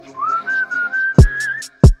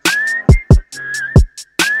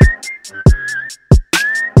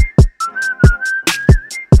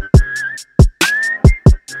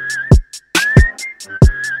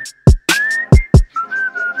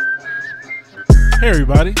Hey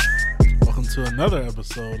everybody, welcome to another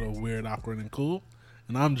episode of Weird, Awkward, and Cool.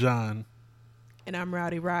 And I'm John. And I'm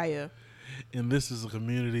Rowdy Raya. And this is a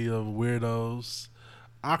community of weirdos,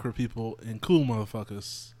 awkward people, and cool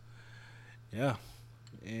motherfuckers. Yeah.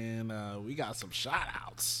 And we got some shout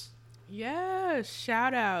outs. Yeah,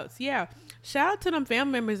 shout outs. Yeah. Shout out to them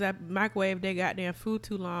family members that microwave their goddamn food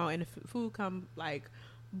too long and the food come like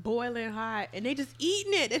boiling hot and they just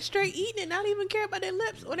eating it. They're straight eating it, not even care about their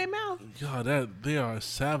lips or their mouth. God, they are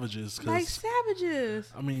savages. Like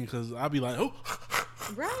savages. I mean, because I'll be like, oh.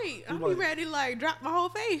 Right. I'll be ready to like drop my whole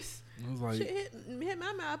face. I was like, shit hit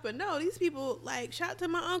my mouth. But no, these people, like, shout out to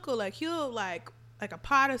my uncle. Like, he'll like a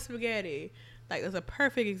pot of spaghetti. Like, that's a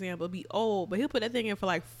perfect example. Be old, but he'll put that thing in for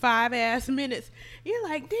like 5 minutes. You're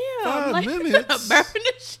like, damn. 5 minutes? Burning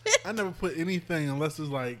this shit. I never put anything unless it's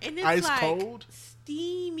like and it's ice like cold.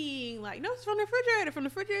 Steaming. Like, no, it's from the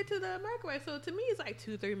refrigerator to the microwave. So to me, it's like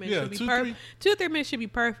 2-3 minutes. Yeah, should be perfect. 2-3 minutes should be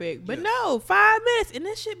perfect. But yes. no, 5 minutes. And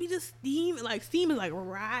this should be just steaming. Like, steam is like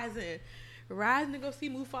rising to go see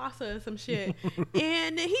Mufasa and some shit.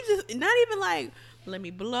 And then he just, not even like, let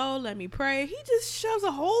me blow, let me pray. He just shoves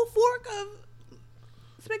a whole fork of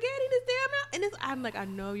spaghetti in his damn mouth. And I'm like, I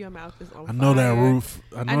know your mouth is on fire. I know that roof.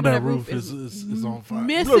 I know that roof is on fire.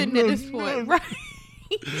 Missing at this point. Right.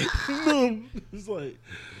 No. It's like,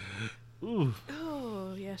 ooh.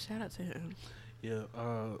 Oh, yeah, shout out to him. Yeah,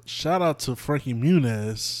 shout out to Frankie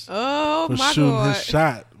Muniz for shooting God. his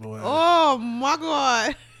shot, boy. Oh my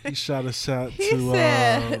God. He shot a shot He to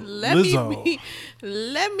said, Lizzo.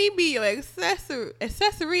 let me be your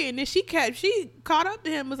accessory. And then she caught up to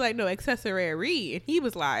him, was like, no, accessory. And he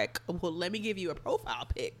was like, well, let me give you a profile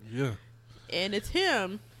pic. Yeah. And it's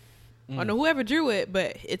him. I don't know whoever drew it,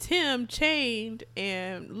 but it's him chained,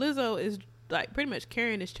 and Lizzo is like pretty much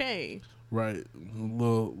carrying his chain. Right.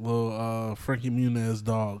 Little Frankie Muniz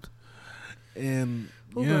dog. And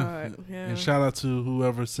God. And shout out to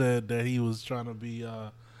whoever said that he was trying to be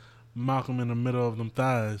Malcolm in the middle of them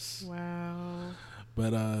thighs. Wow.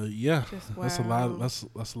 But wow. That's a lot.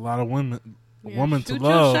 That's a lot of women to Shoot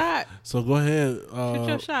love. your shot. So go ahead, Shoot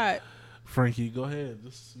your shot. Frankie. Go ahead.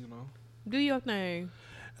 Just do your thing.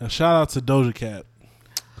 And shout out to Doja Cat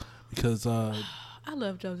because I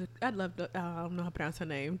love Doja. I don't know how to pronounce her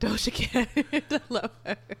name. Doja Cat. I love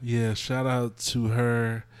her. Yeah, shout out to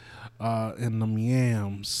her and them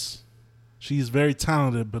yams. She's very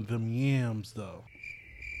talented, but them yams though.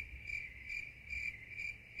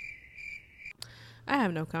 I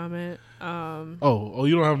have no comment. Oh,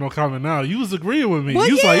 you don't have no comment now. You was agreeing with me. Well,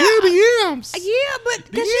 you was like, yeah, the yams. Yeah, but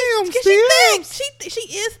the she's thick. She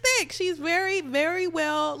is thick. She's very, very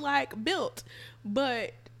well like built.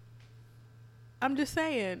 But I'm just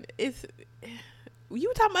saying, it's you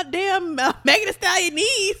were talking about damn Megan Thee Stallion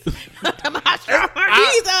knees. I'm talking about how strong her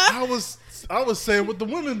knees are. I was saying what the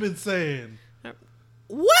women been saying. What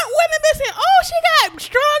women been saying? Oh, she got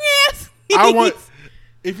strong ass knees.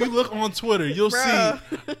 If you look on Twitter, you'll see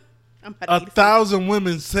I'm 1,000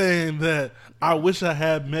 women saying that I wish I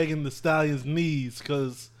had Megan Thee Stallion's knees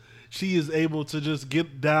because she is able to just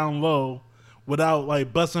get down low without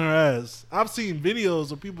like busting her ass. I've seen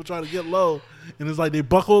videos of people trying to get low and it's like they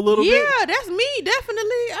buckle a little bit. Yeah, that's me,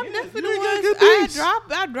 definitely. I'm definitely the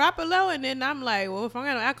one. I drop it low and then I'm like, well, if I'm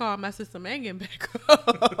gonna alcohol my system, I ain't getting back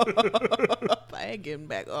up. I ain't getting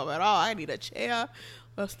back up at all. I need a chair,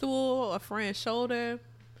 a stool, a friend's shoulder.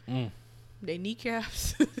 They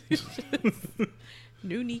kneecaps.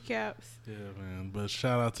 New kneecaps. Yeah, man. But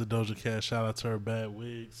shout out to Doja Cat. Shout out to her bad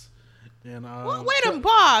wigs. And wait a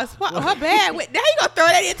pause. Her bad wig. Now you gonna throw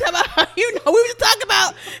that into my? You know, we were just talking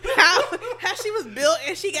about how she was built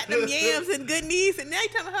and she got them yams and good knees, and now you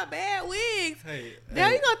talking about her bad wigs. Now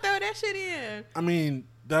you gonna throw that shit in? I mean,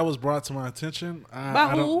 that was brought to my attention. By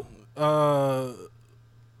who?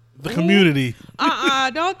 The community.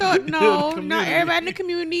 Don't throw it. No, not everybody in the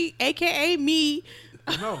community, aka me.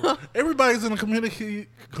 No, everybody's in the community.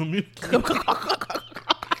 Community. Like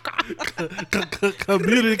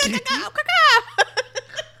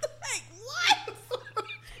what?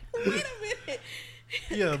 Wait a minute.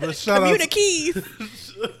 Yeah, but shout out. Communities.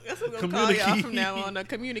 That's what we're gonna call y'all from now on. The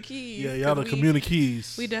communities. Yeah, y'all the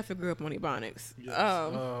communities. We definitely grew up on Ebonics. Yes.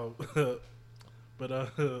 But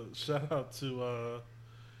shout out to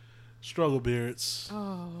Struggle Beards.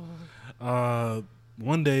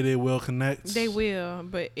 One day they will connect. They will,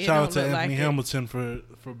 but it shout out to Anthony like Hamilton for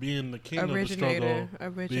being the king of the struggle.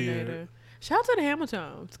 Originator. Beard. Shout out to the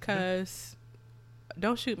Hamiltons, cause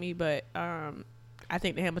don't shoot me, but I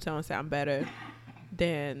think the Hamiltons sound better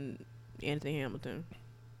than Anthony Hamilton.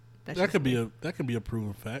 That could be a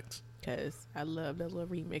proven fact. Cause I love the little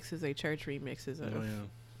remixes, they church remixes of. Oh, yeah.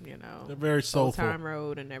 you know, They're very Old soulful. Time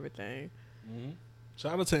Road and everything. Mm-hmm.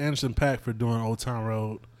 Shout out to Anderson .Paak for doing Old Town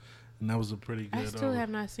Road, and that was a pretty good. I still have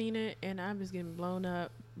not seen it, and I'm just getting blown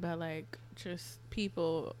up by like just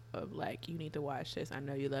people of like, you need to watch this. I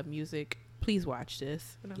know you love music. Please watch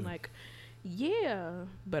this. And I'm like, yeah,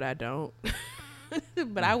 but I don't.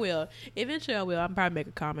 But I will. Eventually, I will. I'll probably make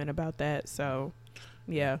a comment about that. So,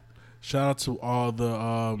 yeah. Shout out to all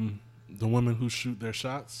the women who shoot their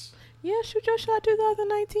shots. Yeah, Shoot Your Shot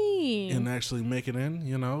 2019. And actually make it in,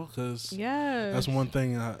 you know, because that's one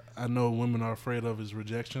thing I know women are afraid of is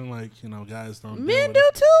rejection. Like, you know, guys don't. Men do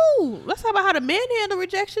too. Let's talk about how the men handle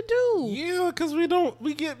rejection too. Yeah, because we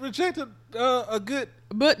get rejected a good.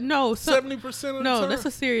 But no, 70% of the time. that's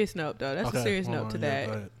a serious note though. That's a serious note to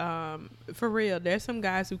yeah, that. For real, there's some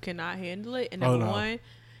guys who cannot handle it, and number one,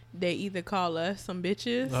 they either call us some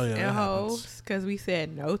bitches and hoes because we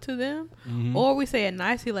said no to them, or we say it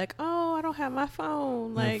nicely like, "Oh, I don't have my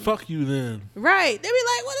phone." Like, fuck you then. Right? They be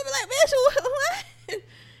like, "What?" They be like, "Bitch, what?"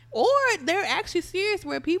 Or they're actually serious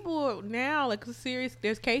where people now like serious.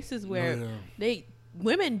 There's cases where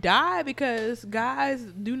women die because guys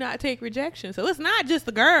do not take rejection. So it's not just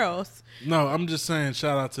the girls. No, I'm just saying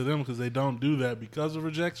shout out to them because they don't do that because of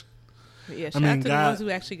rejection. Yeah, shout out to the ones who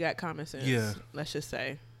actually got common sense. Yeah, let's just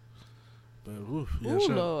say. But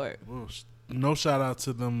Lord. No shout out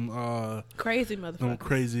to them crazy motherfuckers. Them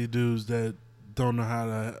crazy dudes that don't know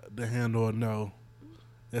how to handle a no.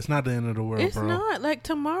 It's not the end of the world, it's bro. It's not. Like,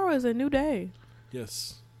 tomorrow is a new day.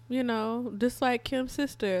 Yes. You know, just like Kim's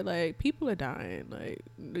sister, like, people are dying. Like,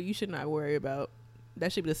 you should not worry about.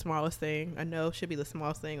 That should be the smallest thing. A no should be the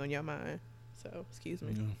smallest thing on your mind. So, excuse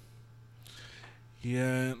me.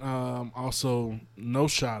 Yeah, and also, no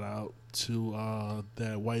shout out to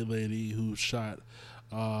that white lady who shot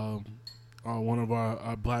one of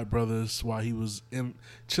our black brothers while he was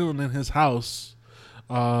chilling in his house.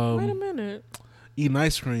 Wait a minute. Eating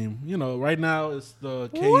ice cream. You know, right now it's the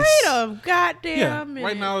case. Wait a goddamn minute.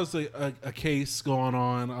 Right now it's a case going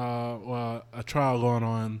on, a trial going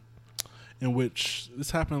on, in which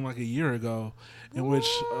this happened like a year ago, in which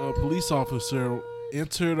a police officer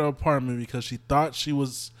entered her apartment because she thought she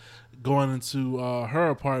was going into her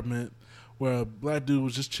apartment where a black dude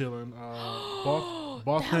was just chilling.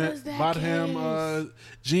 Botham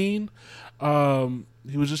Jean.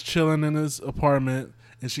 He was just chilling in his apartment,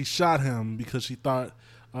 and she shot him because she thought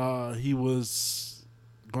he was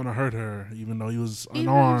going to hurt her, even though he was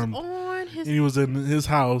unarmed. And he was in his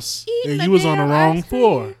house, and he was on the wrong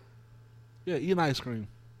floor. Yeah, eating ice cream.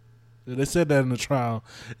 Yeah, they said that in the trial,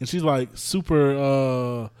 and she's like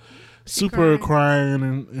super crying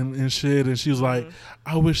and shit, and she was like,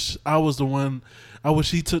 "I wish I was the one. I wish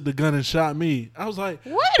he took the gun and shot me." I was like,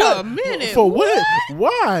 "Wait a minute, for what?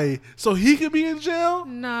 Why? So he could be in jail?"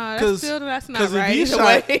 Nah, that's not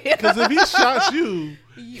right. Because if he shot you,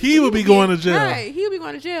 he would be going to jail. Right, he would be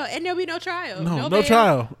going to jail, and there'll be no trial. No bail,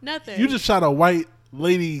 trial. Nothing. You just shot a white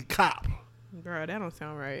lady cop. Girl, that don't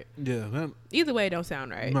sound right. Yeah. Either way, it don't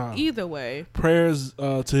sound right. Nah. Either way. Prayers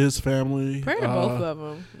to his family. Prayer to both of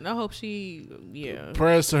them. I hope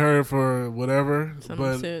prayers to her for whatever.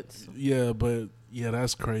 Some sense. Yeah, but yeah,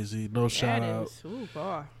 that's crazy. No shout out. Ooh,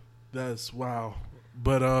 boy. That's wow.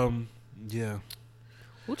 But yeah.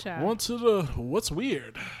 Ooh, child. On to the what's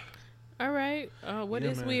weird. All right. What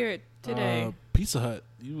is weird today? Pizza Hut.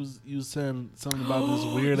 You was saying something about this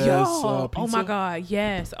weird ass pizza. Oh my god,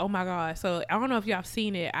 yes. Oh my god. So I don't know if y'all have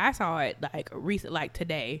seen it. I saw it like recent, like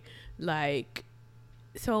today. Like,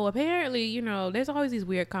 so apparently, you know, there's always these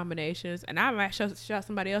weird combinations, and I might shout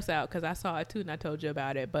somebody else out because I saw it too and I told you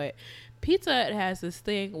about it. But Pizza Hut has this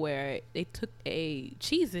thing where they took a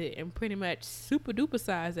Cheez-It and pretty much super duper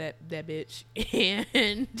sized that bitch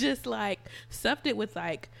and just like stuffed it with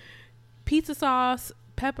like pizza sauce,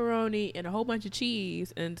 pepperoni, and a whole bunch of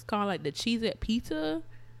cheese, and it's called like the Cheez-It pizza.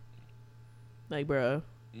 Like, bro,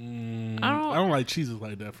 I don't like cheeses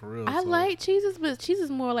like that for real. I like cheeses, but cheese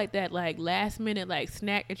is more like that like last minute like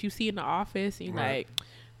snack that you see in the office, and you're like,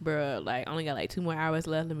 bro, like only got like 2 more hours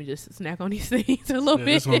left. Let me just snack on these things a little bit.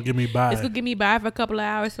 It's gonna get me by. It's gonna get me by for a couple of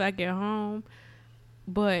hours so I get home,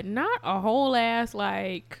 but not a whole ass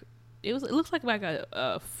like it looks like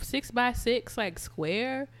a 6x6 like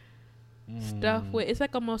square. Stuff with it's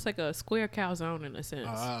like almost like a square calzone in a sense.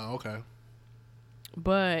 Okay.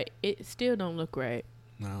 But it still don't look right.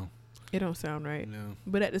 No. It don't sound right. No.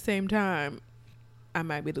 But at the same time, I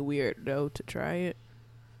might be the weirdo to try it.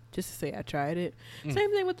 Just to say I tried it.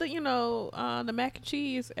 Same thing with the the mac and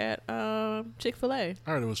cheese at Chick-fil-A. I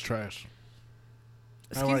heard it was trash.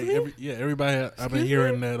 Excuse me? Everybody. I've been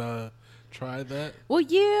hearing that tried that. Well,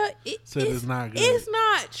 yeah, Said it's not good. It's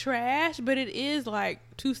not trash, but it is like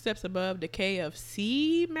 2 steps above the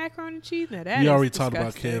KFC macaroni and cheese. Now that We is already disgusting.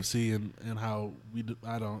 talked about KFC and how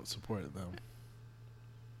I don't support them.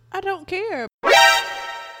 I don't care.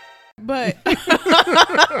 But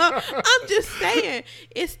I'm just saying,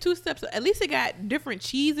 it's 2 steps. At least it got different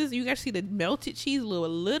cheeses. You got to see the melted cheese a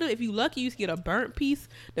little. If you lucky, you get a burnt piece,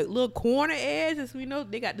 the little corner edge. As we know,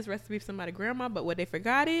 they got this recipe from somebody's grandma. But what they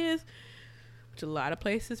forgot is, which a lot of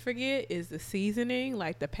places forget, is the seasoning.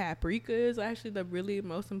 Like the paprika is actually the really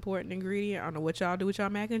most important ingredient. I don't know what y'all do with y'all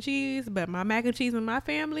mac and cheese, but my mac and cheese in my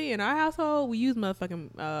family, in our household, we use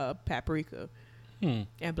motherfucking paprika.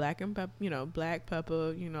 And black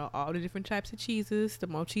pepper, all the different types of cheeses. The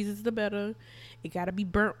more cheeses, the better. It got to be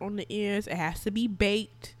burnt on the ends. It has to be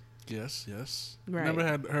baked. Yes. Right. Never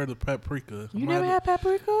heard of paprika. You never had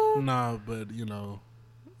paprika? Nah, but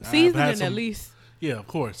seasoning at least. Yeah, of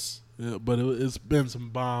course. Yeah, but it's been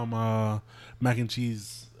some bomb mac and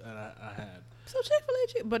cheese that I had. So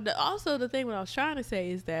Chick-fil-A, but also the thing what I was trying to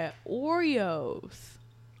say is that Oreos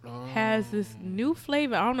has this new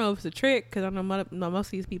flavor. I don't know if it's a trick because I know most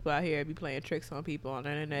of these people out here be playing tricks on people on the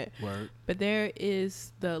internet. Word. But there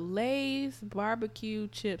is the Lay's barbecue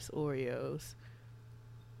chips Oreos.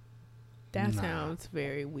 That sounds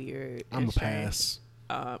very weird. I'm a pass.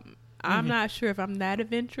 I'm not sure if I'm that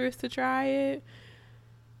of interest to try it,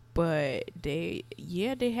 but they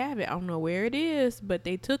have it. I don't know where it is, but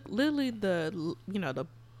they took literally the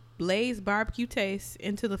Lay's barbecue taste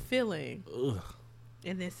into the filling. Ugh.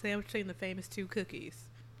 And then sandwiching the famous 2 cookies,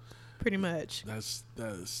 pretty much. That's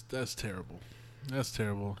terrible. That's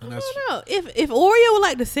terrible. And I don't know if Oreo would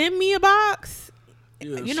like to send me a box.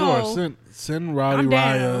 Send Rowdy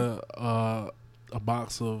Raya a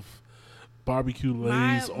box of barbecue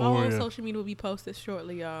Lay's my Oreo. whole social media will be posted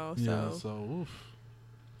shortly, y'all. So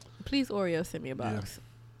please Oreo send me a box.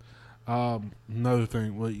 Yeah. Another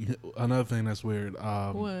thing that's weird.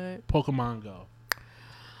 What? Pokemon Go.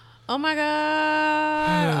 Oh my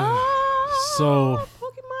God. So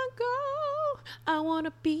Pokemon Go. I want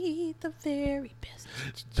to be the very best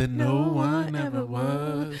that no one ever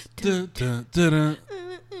was. Dun, dun, dun, dun.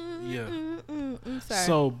 Yeah. Sorry.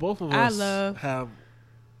 So both of us have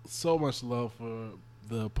so much love for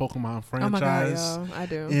the Pokemon franchise. Oh my God, y'all. I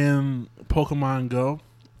do. In Pokemon Go.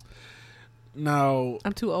 Now,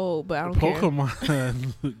 I'm too old, but I don't care.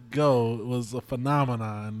 Pokemon Go was a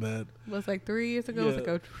phenomenon that was like 3 years ago. It was like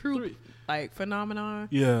a true phenomenon.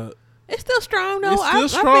 Yeah. It's still strong though. It's still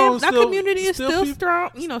strong. Our community is still strong.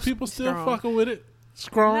 People still strong. fucking with it.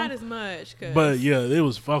 Strong. Not as much. But yeah, they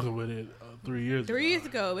was fucking with it 3 years ago. 3 years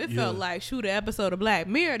ago, it felt like an episode of Black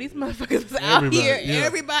Mirror. These motherfuckers was out here. Yeah.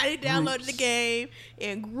 Everybody downloaded the game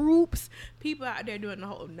in groups. People out there doing the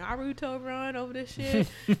whole Naruto run over this shit.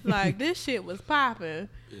 Like, this shit was popping.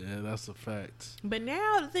 Yeah, that's a fact. But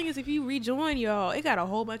now, the thing is, if you rejoin, y'all, it got a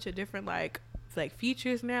whole bunch of different,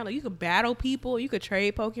 features now. Like, you could battle people. You could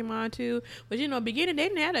trade Pokemon, too. But, beginning, they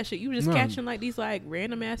didn't have that shit. You were just catching, these,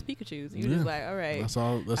 random-ass Pikachus. You just all right. That's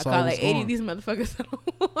all. I call 80 of these motherfuckers I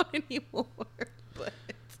don't want anymore.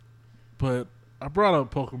 But I brought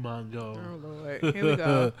up Pokemon Go. Oh, Lord. Here we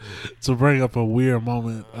go. To bring up a weird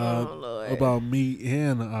moment about me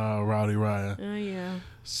and Rowdy Raya. Oh, yeah.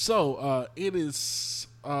 So, it is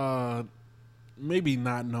maybe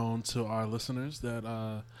not known to our listeners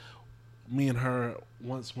that me and her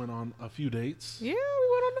once went on a few dates. Yeah, we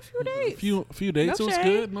went on a few dates. A few dates. No it was shade.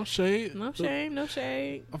 good. No shade. No shame. No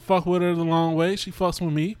shade. I fuck with her the long way. She fucks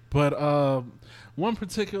with me. But one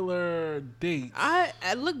particular date. I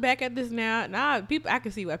look back at this now. Now, I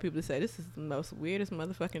can see why people say this is the most weirdest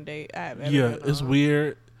motherfucking date I've ever been on. It's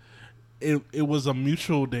weird. It was a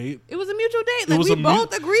mutual date. It was a mutual date. Like, we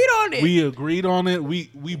both agreed on it. We agreed on it. We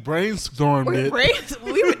brainstormed it.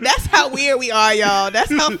 That's how weird we are, y'all.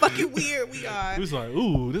 That's how fucking weird we are. We was like,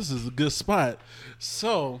 ooh, this is a good spot.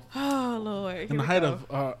 So, oh Lord, in the height of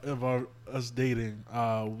us dating,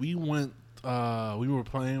 we went. We were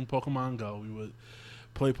playing Pokemon Go. We would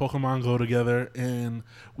play Pokemon Go together, and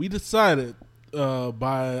we decided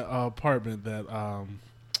by an apartment that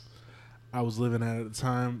I was living at the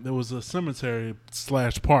time, there was a cemetery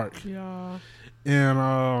 / park. Yeah.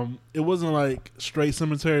 And it wasn't like straight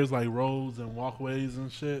cemeteries, like roads and walkways and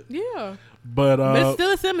shit. Yeah. But it's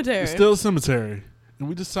still a cemetery. It's still a cemetery. And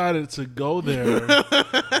we decided to go there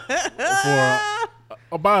for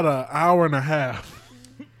about an hour and a half.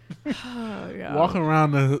 Walking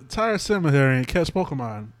around the entire cemetery and catch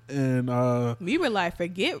Pokemon. And we were like,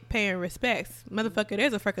 forget paying respects. Motherfucker,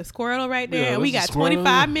 there's a freaking Squirtle right there. Yeah, and we there's got a Squirtle.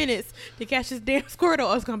 25 minutes to catch this damn Squirtle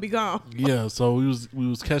or it's going to be gone. yeah, so we was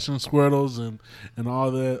catching Squirtles and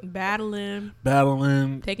all that. Battling.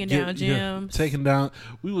 Taking down yeah, gyms. taking down.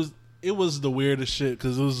 It was the weirdest shit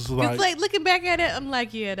because it was just It's like looking back at it, I'm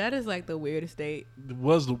like, yeah, that is like the weirdest date. it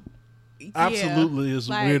was the absolutely is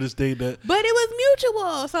the like- weirdest date that. But it was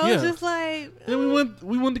mutual. So Yeah. it's just like. And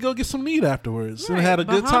we went to go get some meat afterwards and Right. had a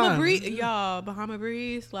good time. Y'all, Bahama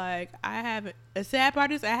Breeze, like, I haven't, a sad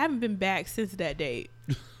part is I haven't been back since that date.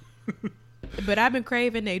 But I've been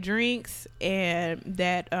craving their drinks and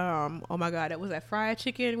that, oh my God, that was that fried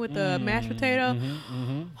chicken with the mashed potato.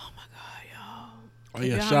 Mm-hmm. Oh my God, y'all. Oh If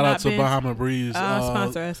yeah, y'all shout out not to been- Bahama Breeze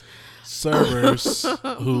Sponsor us. servers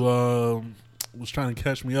who was trying to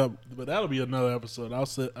catch me up, but that'll be another episode. I'll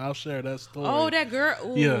share that story. Oh, that girl.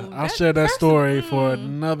 Ooh, yeah, I'll share that person- story for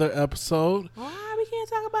another episode. Why we can't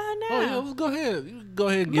talk about her now? Oh yeah, let's go ahead. You can go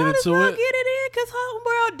ahead and get Might as into well it. get it in because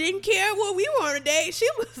homegirl didn't care what we were on a date. She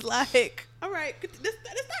was like, all right, let's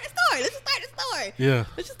start the story. Let's just start the story. Yeah.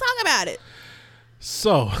 Let's just talk about it.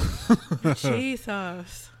 So,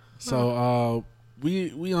 Jesus.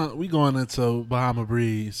 we going into Bahama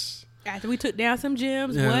Breeze. After we took down some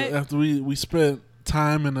gyms, Yeah, what? after we spent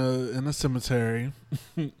time in a cemetery.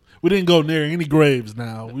 We didn't go near any graves.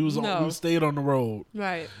 Now we stayed on the road.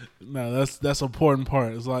 Right. No, that's an important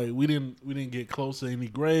part. It's like we didn't get close to any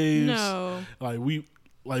graves. No. Like we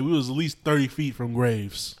was at least 30 feet from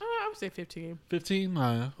graves. I would say 15. 15?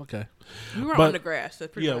 Okay. We were But- on the grass.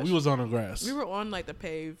 That's pretty Yeah, much. we was on the grass. We were on like the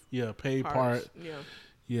paved paid part. part. Yeah.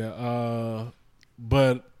 Yeah.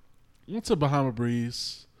 But went to Bahama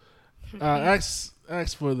Breeze. Asked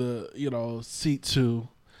for the seat 2,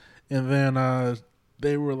 and then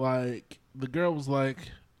they were like, the girl was like,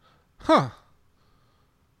 "Huh,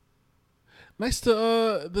 nice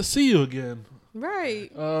to see you again."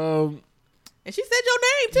 Right. Um, And she said your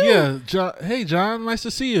name too. yeah, hey John, nice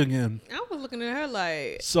to see you again. I was looking at her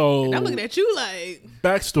like, So and I'm looking at you like,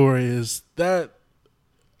 backstory is that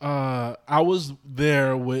I was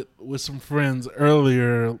there with some friends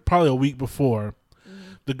earlier, probably a week before.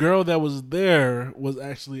 The girl that was there was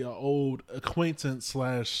actually an old acquaintance /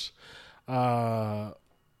 fling.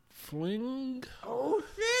 oh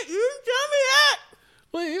shit, you didn't tell me that.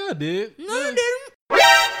 Well, yeah, I did. No, yeah. you didn't.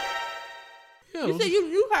 Yeah, You said you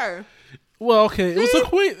knew her. well, okay, it was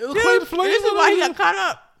acquaintance fling. This is why he got caught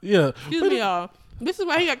up. Yeah. Excuse me, y'all. This is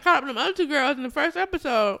why he got caught up with them other two girls in the first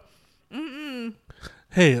episode. Mm-mm.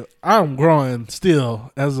 Hey, I'm growing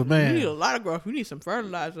still as a You need a man. lot of growth. You need some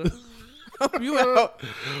fertilizer. You out.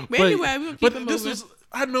 But anyway, we'll keep But it this moving. was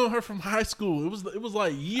I know her from high school. It was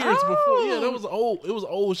like years before. Yeah, that was old. It was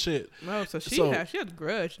old shit. Oh, so she So- has a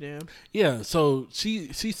grudge then. Yeah, so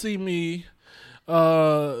she see me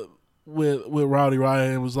with Rowdy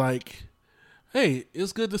Ryan and was like, "Hey,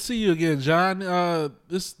 it's good to see you again, John.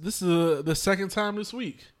 This is the second time this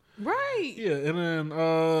week." Right. Yeah, and then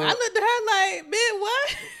I looked at her like, man,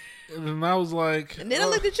 what? and then I was like, And then I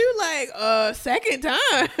looked at you like, second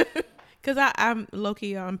time. Cause I'm low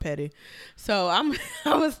key, I'm petty. So I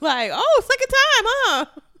was like, oh, second time, huh?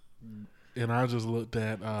 and I just looked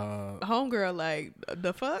at Homegirl, like,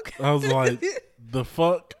 the fuck? I was like, "The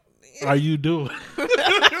fuck are you doing?"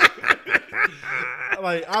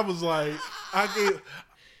 Like I was like, I gave.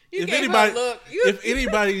 You If gave her a anybody, look. if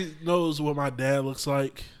anybody knows what my dad looks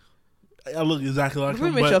like, I look exactly like him.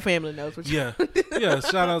 Pretty much But your family knows what you yeah.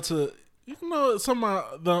 Shout out to some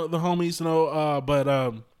of the homies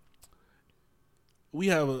but we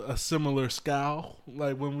have a similar scowl.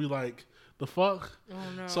 Like when we like the fuck. Oh,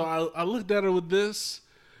 no. So I looked at her with this.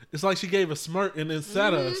 It's like she gave a smirk and then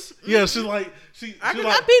sat us. Yeah, she's like I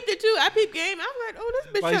like peeped it too. I peeped game. I was like, oh,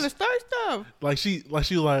 this bitch Like- trying to start stuff. like she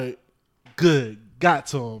like good got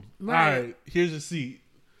to him. Right. All right, here's your seat.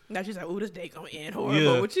 Now she's like, oh, this day gonna end horrible.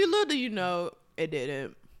 Yeah. Which little do you know, it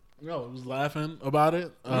didn't. No, I was laughing about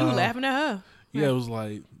it. You was laughing at her. Yeah, it was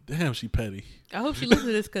like, damn, she petty. I hope she listens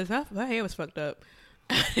to this because her hair was fucked up.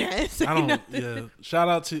 I didn't say I don't. nothing. Yeah. Shout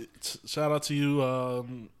out to you.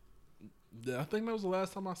 I think that was the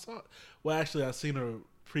last time I saw it. Well, actually, I seen her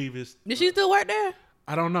previous. Did she still work there?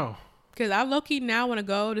 I don't know. Because I low-key now want to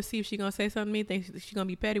go to see if she going to say something to me. Think she going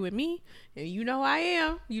to be petty with me. And you know who I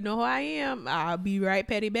am. You know who I am. I'll be right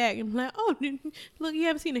petty back. And be like, oh, look, you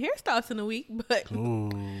haven't seen the hairstyles in a week. But Ooh.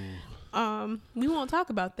 we won't talk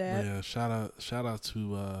about that. Yeah. Shout out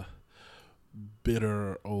to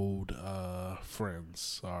bitter old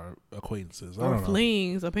friends or acquaintances. I Or don't know.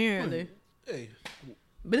 flings, apparently. Hey,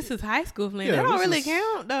 But this is high school fling. Yeah, that don't this really is-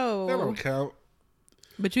 count, though. that don't count.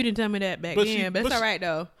 But you didn't tell me that back But then. But it's all right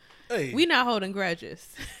though. Hey, We not holding grudges.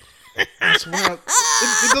 that's why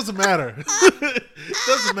it doesn't matter. It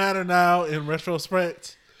doesn't matter now in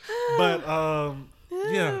retrospect. But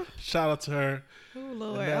yeah, shout out to her. Oh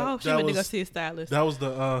Lord! That- I hope she that went to go was- see a stylist. That was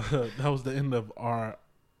the end of our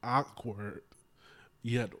awkward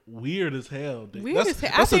yet weird as hell. Dude. Weird that's as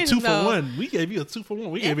hell. I that's a think 2 for though- 1. We gave you a 2 for 1.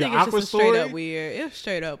 We I gave you think an it's awkward just a straight story. up weird. It was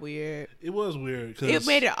straight up weird. It was weird. 'Cause It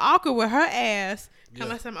made it awkward with her ass. Yeah.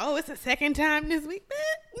 Come on, some. Oh, it's the second time this week, man.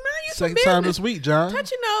 Mind your second business. time this week, John. Touch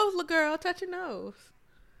your nose, little girl. Touch your nose.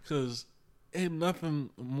 Because ain't nothing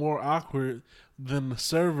more awkward than the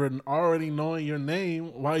server already knowing your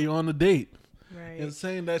name while you're on the date Right. and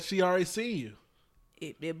saying that she already seen you.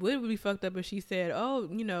 It would be fucked up if she said, "Oh,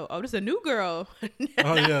 this is a new girl."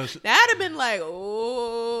 Oh yeah, That'd have been like,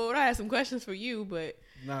 "Oh, I had some questions for you," but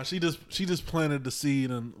nah. She just planted the seed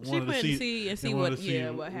and she wanted put to in see see and see and what wanted to see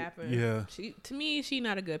what happened. Yeah, To me, she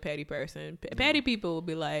not a good petty person. Petty people will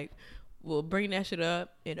be like, will bring that shit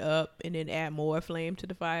up, and then add more flame to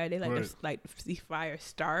the fire. They like Right. to like see fire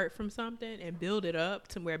start from something and build it up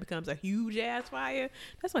to where it becomes a huge ass fire.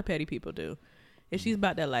 That's what petty people do. If she's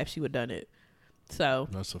about that life, she would done it. So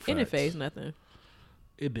that's a it fact. didn't phase nothing.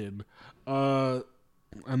 It did.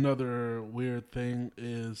 Another weird thing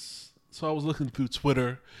is, so I was looking through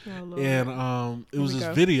Twitter Oh Lord. and it was we this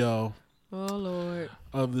go. video Oh Lord.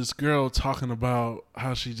 of this girl talking about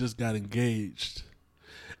how she just got engaged.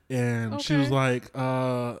 And she was Okay. like,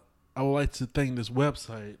 I would like to thank this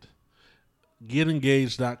website,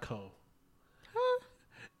 getengaged.co.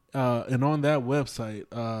 And on that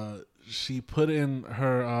website, she put in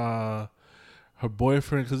her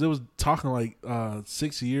boyfriend, because it was talking like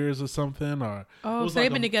 6 years or something, or it Oh, was so like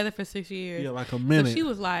they've been a- together for 6 years. yeah, like a So minute. she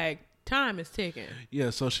was like, time is ticking. Yeah,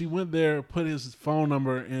 so she went there, put his phone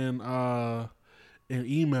number in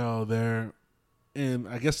email there, and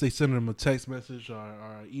I guess they sent him a text message or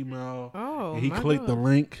email. Oh, And he my clicked the God.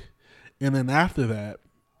 link, and then after that,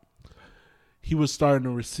 he was starting to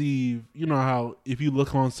receive. You know how if you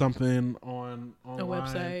look on something on A online,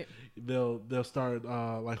 website, they'll start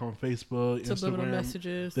like on Facebook, subliminal Instagram.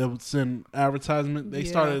 messages. They'll send advertisement. They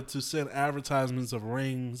Yeah. started to send advertisements of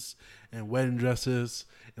rings and wedding dresses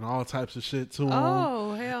and all types of shit to him.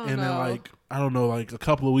 Oh, hell And no. then like I don't know, like a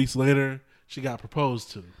couple of weeks later, she got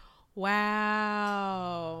proposed to.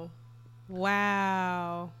 Wow.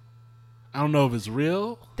 I don't know if it's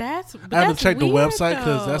real. That's I haven't checked the weird, website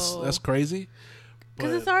because though. that's crazy.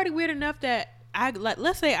 Because it's already weird enough that I like.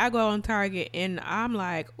 Let's say I go on Target and I'm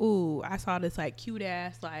like, "Ooh, I saw this like cute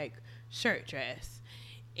ass like shirt dress,"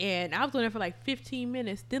 and I was on there for like 15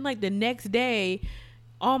 minutes. Then like the next day,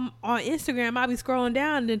 on Instagram, I'll be scrolling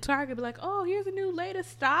down and then Target be like, "Oh, here's a new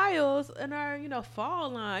latest styles in our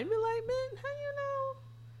fall line." Be like, "Man, how you know?"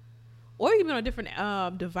 Or even on a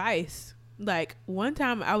different device. Like one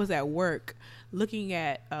time I was at work looking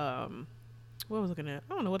at what was I looking at?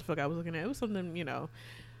 I don't know what the fuck I was looking at. It was something,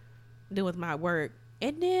 dealing with my work.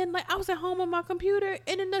 And then like I was at home on my computer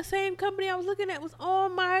and then the same company I was looking at was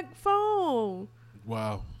on my phone.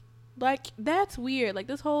 Wow. Like that's weird. Like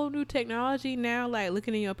this whole new technology now, like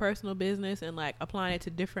looking in your personal business and like applying it to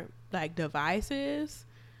different like devices.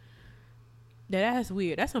 That's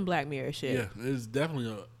weird. That's some Black Mirror shit. Yeah, it's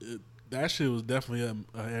definitely that shit was definitely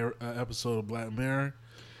a episode of Black Mirror.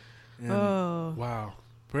 And Oh. wow,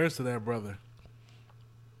 prayers to that brother,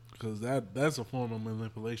 because that's a form of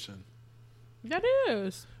manipulation. That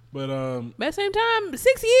is. But But at the same time,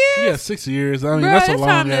 6 years. yeah, 6 years. I mean, Bruh, that's a it's long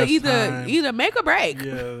time to ass either time. make or break.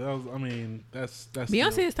 Yeah, that's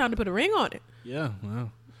Beyonce, still- it's time to put a ring on it. Yeah,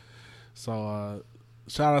 well. So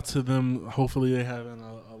shout out to them. Hopefully they having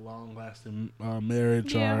a long lasting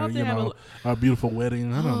marriage, Yeah, I or hope they have a beautiful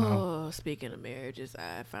wedding. I don't know. Oh, speaking of marriages,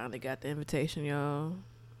 I finally got the invitation, y'all.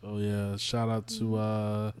 Oh yeah, shout out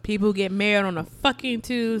to People get married on a fucking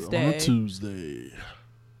Tuesday. on a Tuesday.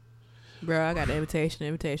 Bro, I got the invitation. The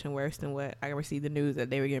invitation worse than what I received the news that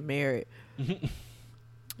they were getting married.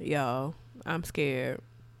 Y'all, I'm scared.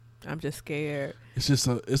 I'm just scared. It's just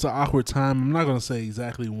it's an awkward time. I'm not gonna say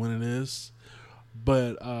exactly when it is,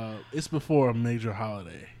 but it's before a major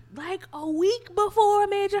holiday. Like a week before a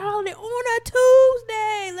major holiday on a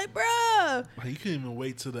Tuesday. Like, bruh. Like, you couldn't even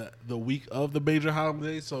wait to the week of the major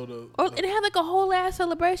holiday. So And it had like a whole ass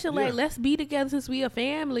celebration. Like, Yeah. let's be together since we a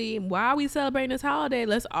family. And while we celebrating this holiday,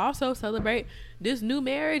 let's also celebrate this new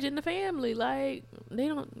marriage in the family. Like, they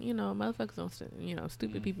don't, motherfuckers don't,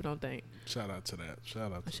 stupid people don't think. shout out to that.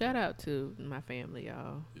 Shout out to my family,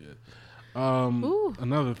 y'all. Yeah. Ooh.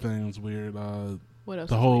 Another thing's weird. What else?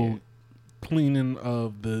 The is whole weird? cleaning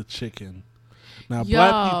of the chicken. Now,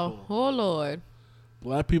 Y'all, oh Lord.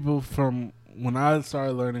 black people from when I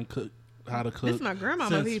started learning how to cook, This is my grandmama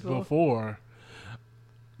since people. before,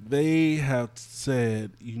 they have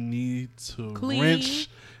said you need to Clean. rinse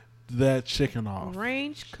that chicken off.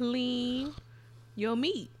 Range, clean your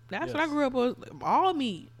meat. That's what I Yes. grew up with. All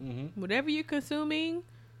meat. Mm-hmm. Whatever you're consuming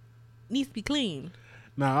needs to be clean.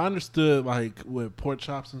 Now I understood like with pork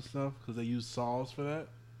chops and stuff because they use saws for that.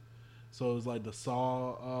 So it's like the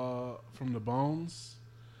saw from the bones.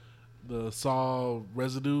 The saw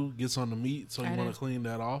residue gets on the meat, so you want to clean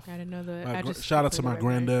that off. I didn't know that. My I just shout out to my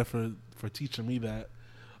completely right granddad for teaching me that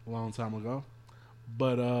a long time ago.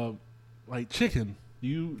 But like chicken, do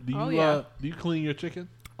you Oh, yeah. do you clean your chicken?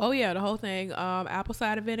 Oh yeah, the whole thing. Apple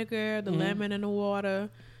cider vinegar, the Mhm. lemon and the water.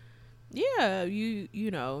 Yeah, you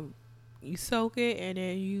know, you soak it and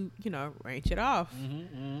then you rinse it off.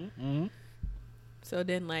 Mm-hmm. So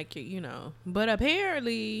then but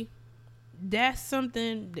apparently that's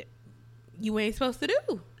something that you ain't supposed to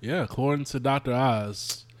do. Yeah, according to Dr.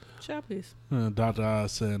 Oz, Shut please. Dr.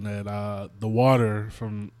 Oz saying that the water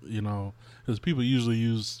from because people usually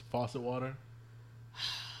use faucet water.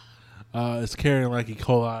 It's carrying like E.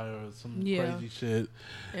 coli or some Yeah. crazy shit.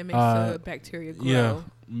 It makes the bacteria grow. Yeah,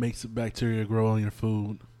 makes the bacteria grow on your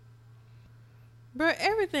food. But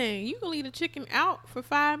everything, you can leave the chicken out for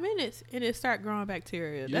 5 minutes and it start growing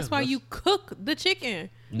bacteria. Yeah, that's why you cook the chicken.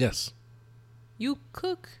 Yes. You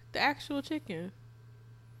cook the actual chicken.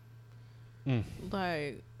 Mm.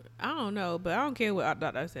 Like, I don't know, but I don't care what our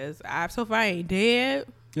doctor says. So far I ain't dead.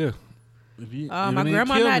 Yeah. If you, My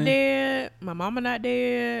grandma not dead. My mama not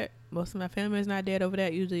dead. Most of my family is not dead over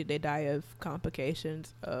that. Usually they die of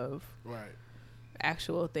complications of Right.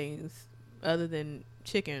 actual things other than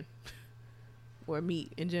chicken or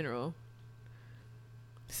meat in general.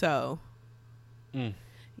 So, Mm.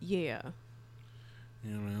 yeah.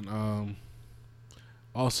 Yeah, man.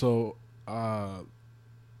 Also,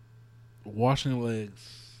 washing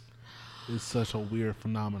legs is such a weird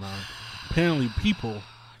phenomenon. Apparently, people.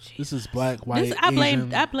 This is black, white, I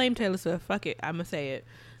Asian. blame Taylor Swift. Fuck it, I'ma say it.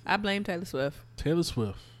 I blame Taylor Swift. Taylor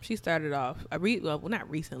Swift. She started off. Well, not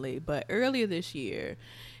recently, but earlier this year,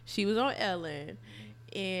 she was on Ellen,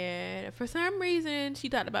 and for some reason, she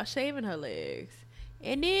talked about shaving her legs.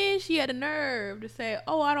 And then she had the nerve to say,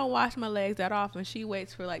 "Oh, I don't wash my legs that often." She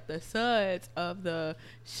waits for like the suds of the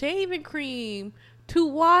shaving cream to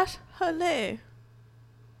wash her leg.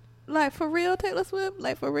 Like for real, Taylor Swift.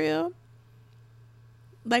 Like for real.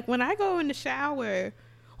 Like when I go in the shower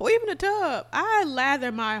or even the tub, I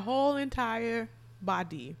lather my whole entire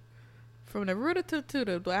body from the root to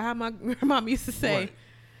the. Like how my grandma used to say. Right.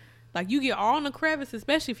 Like you get all in the crevices,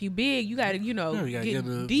 especially if you big. You gotta, you gotta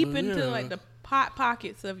get deep into yeah. like the hot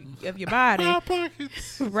pockets of your body. Hot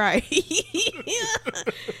pockets. Right.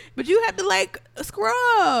 But you have to like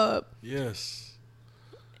scrub. Yes.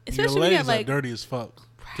 Especially your when you legs have like are dirty as fuck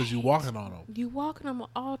because you walking on them. you walking them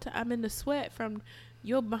all time. I'm in the sweat from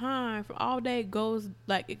your behind from all day it goes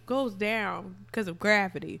down because of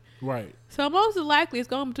gravity. Right. So most likely it's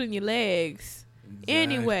going between your legs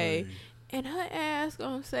anyway. Exactly. And her ass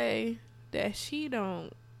gonna say that she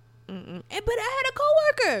don't. But I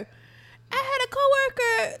had a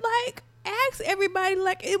coworker like ask everybody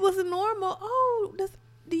like it was normal. Oh,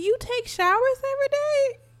 do you take showers every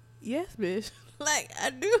day? Yes, bitch. Like I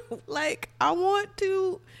do. Like I want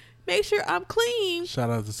to make sure I'm clean. Shout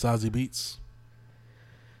out to Sazi Beats.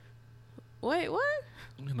 Wait, what?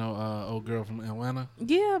 Old girl from Atlanta.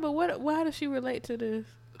 Yeah, but what? Why does she relate to this?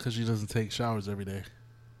 Because she doesn't take showers every day.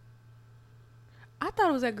 I thought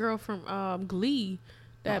it was that girl from Glee,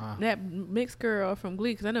 that mixed girl from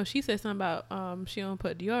Glee. Because I know she said something about she don't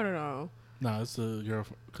put deodorant on. No, it's the girl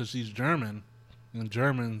because she's German, and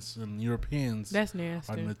Germans and Europeans That's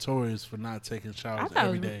nasty. are notorious for not taking I showers thought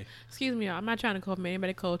every it was- day. Excuse me, I'm not trying to come from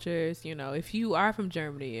anybody's cultures. If you are from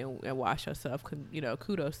Germany and wash yourself,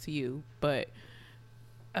 kudos to you. But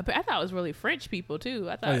I thought it was really French people too.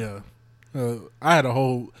 I thought. Oh yeah. I had a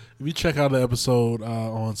whole. If you check out the episode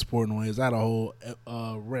on Sporting Ways, I had a whole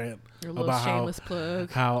rant Your little about shameless plug.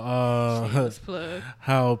 how Shameless plug.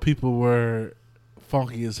 how people were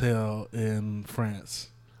funky as hell in France.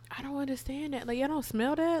 I don't understand that. Like, y'all don't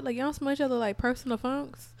smell that? Like, y'all don't smell each other like personal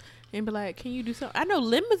funks? And be like, can you do something? I know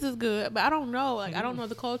lemons is good, but I don't know. Like, I don't know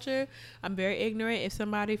the culture. I'm very ignorant. If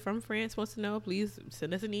somebody from France wants to know, please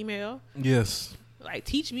send us an email. Yes. Like,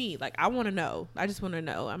 teach me. Like, I want to know. I just want to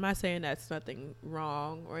know. I'm not saying that's nothing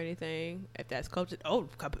wrong or anything. If that's culture. Oh,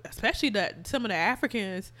 especially that some of the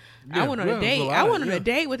Africans. Yeah, I went on a there's date. lot I of- went on yeah. a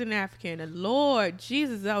date with an African. And Lord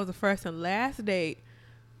Jesus, that was the first and last date.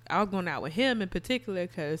 I was going out with him in particular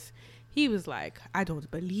because he was like, I don't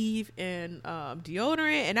believe in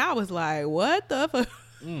deodorant. And I was like, what the fuck?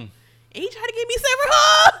 Mm. And he tried to give me several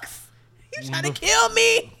hugs. He tried to kill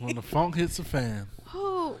me. When the funk hits the fan.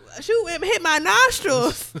 Oh, shoot, it hit my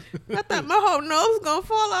nostrils. I thought my whole nose was going to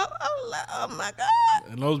fall off. I was like, oh, my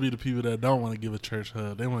God. And those be the people that don't want to give a church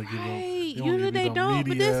hug. They want to give them. Usually they don't.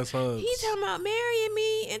 But ass hugs. he talking about marrying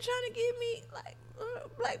me and trying to give me,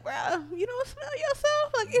 like, bro, you don't smell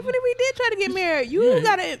yourself? Like, even if we did try to get married, you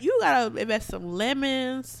gotta invest some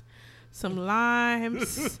lemons, some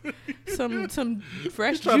limes, some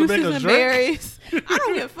fresh juices and berries. I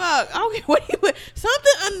don't give a fuck. I don't care what he put.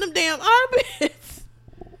 Something under them damn armpits.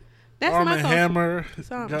 That's Arm my and Hammer.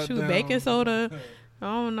 Shoot, baking soda. I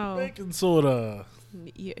don't know. Baking soda.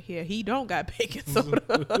 Yeah, he don't got baking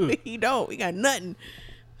soda. He don't. He got nothing.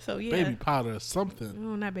 So yeah, baby powder or something.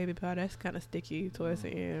 Oh, not baby powder. That's kind of sticky towards the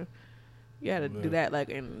end. You gotta do that like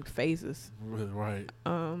in phases. Right.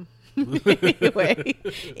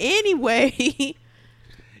 Anyway.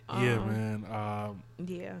 Yeah, man.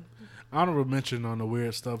 Yeah. Honorable mention on the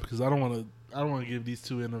weird stuff because I don't want to give these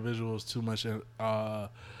two individuals too much run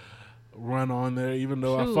on there. Even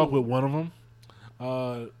though I fuck with one of them.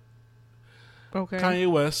 Okay.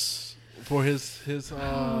 Kanye West. For his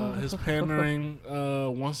pandering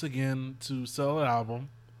once again to sell an album.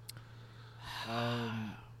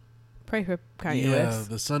 Pray for Kanye West.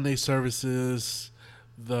 The Sunday services,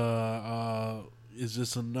 is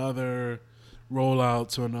just another rollout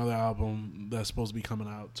to another album that's supposed to be coming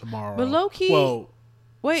out tomorrow. But low key,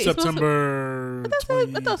 wait, September. I thought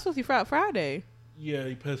it was supposed to be Friday. Yeah,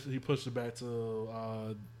 he pushed it back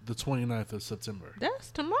to the 29th of September.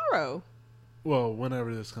 That's tomorrow. Well,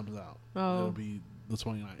 whenever this comes out, it'll be the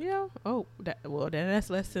 29th. Yeah. Oh, that's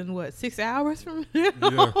less than 6 hours from now.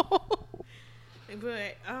 Yeah.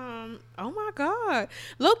 But oh my God,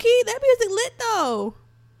 low key, that music lit though.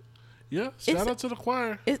 Yeah, shout out to the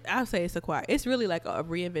choir. I'll say it's a choir. It's really like a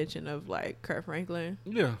reinvention of like Kurt Franklin.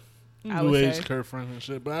 Yeah. New age Kurt Franklin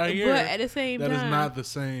shit, but at the same time, that is not the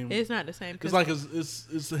same. It's not the same. It's like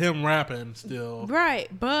it's him rapping still, right?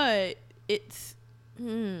 But it's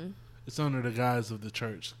it's under the guise of the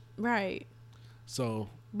church, right? So,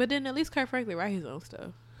 but then at least Kurt Franklin write his own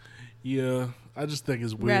stuff. Yeah, I just think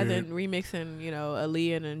it's weird. Rather than remixing,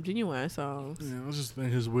 Aaliyah and Genuine songs. Yeah, I just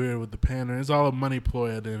think it's weird with the pandering. It's all a money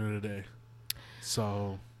ploy at the end of the day.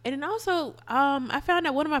 So. And then also, I found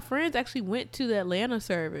out one of my friends actually went to the Atlanta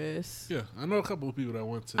service. Yeah, I know a couple of people that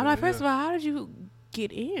went to. I'm like, first of all, how did you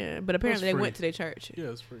get in? But apparently they went to their church. Yeah,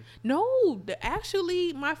 it's free. No,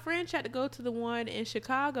 actually, my friend tried to go to the one in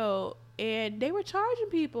Chicago, and they were charging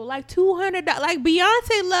people like $200, like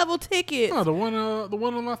Beyonce level tickets. No, the one on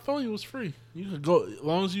Lithonia was free. You could go as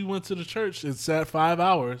long as you went to the church. It's at 5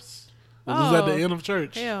 hours. It was at the end of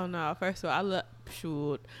church. Hell no! First of all,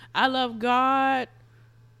 I love God,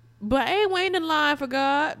 but I ain't waiting in line for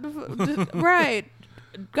God. Right?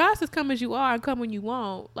 God says, "Come as you are, and come when you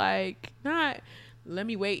want." Like, not let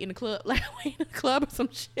me wait in the club, like wait in the club or some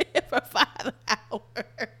shit for 5 hours.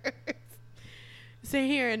 Sitting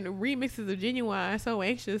here in the remixes of Genuine, so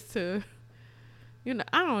anxious to,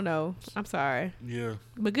 I don't know. I'm sorry. Yeah.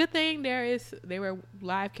 But good thing they were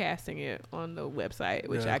live casting it on the website,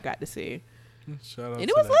 which I got to see. Shout out and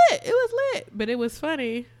it was lit. It was lit, but it was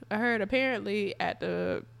funny. I heard apparently at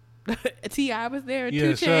the T.I. was there in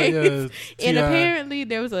 2 Chainz, and apparently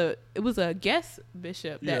it was a guest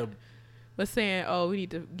bishop that was saying, "Oh, we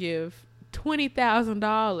need to give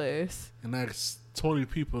 $20,000." And that's 20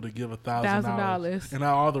 people to give $1,000, and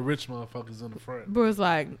now all the rich motherfuckers in the front. Bro was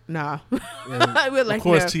like, "Nah." We're like, of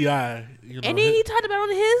course, T.I. And then he talked about it on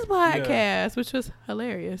his podcast, which was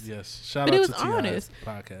hilarious. Yes, shout out to T.I.'s honest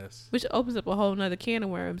podcast, which opens up a whole nother can of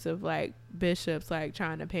worms of like bishops like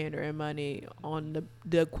trying to pander in money on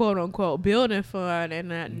the quote unquote building fund, and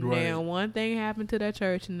now one thing happened to that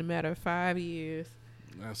church in a matter of 5 years.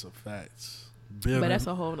 That's a fact. But that's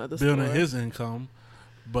a whole nother story. Building his income,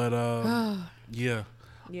 but yeah.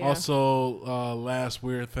 Also, last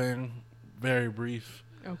weird thing, very brief.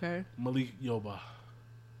 Okay. Malik Yoba.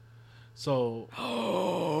 So.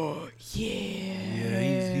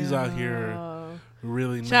 Yeah, he's out here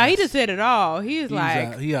really. Child, he just said it all. He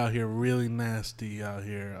out here really nasty out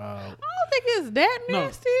here. I don't think it's that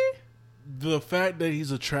nasty. The fact that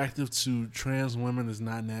he's attractive to trans women is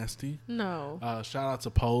not nasty. No. Shout out to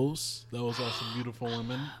Pose. Those are some beautiful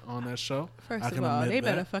women on that show. First of all, they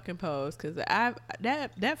better fucking Pose, because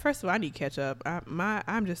first of all, I need to catch up.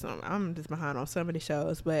 I'm just behind on so many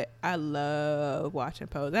shows, but I love watching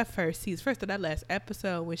Pose. That first of that last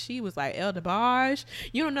episode when she was like El DeBarge.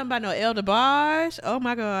 You don't know about no El DeBarge? Oh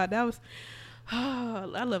my God, that was.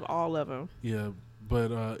 I love all of them. Yeah.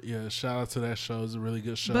 But yeah, shout out to that show. It's a really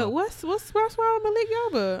good show. But what's wrong with Malik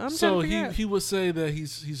Yoba? I'm so trying to figure out. he would say that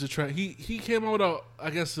he's a he came out with I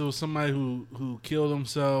guess it was somebody who killed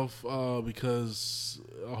himself because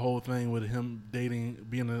a whole thing with him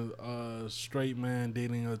being a straight man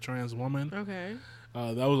dating a trans woman. Okay.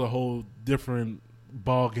 That was a whole different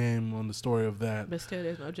ball game on the story of that. But still,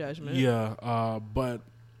 there's no judgment. Yeah, but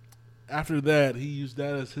after that, he used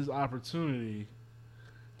that as his opportunity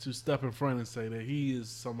to step in front and say that he is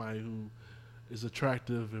somebody who is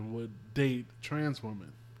attractive and would date trans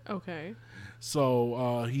women. Okay.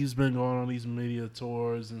 So he's been going on these media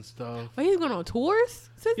tours and stuff. Oh, he's going on tours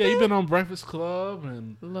since Yeah, then? he's been on Breakfast Club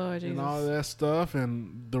and Lord Jesus. all that stuff.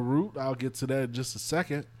 And The Root, I'll get to that in just a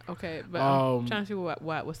second. Okay, but I'm trying to see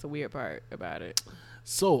what's the weird part about it.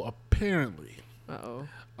 So apparently, Uh-oh.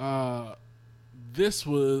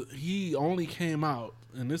 he only came out,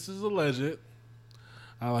 and this is alleged.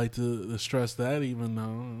 I like to stress that, even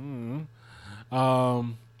though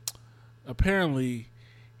apparently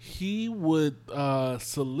he would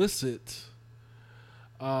solicit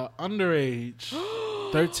underage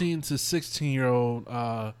 13 to 16-year-old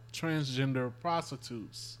transgender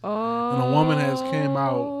prostitutes. Oh, and a woman has came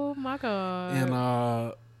out. Oh my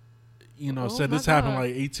God. And said this happened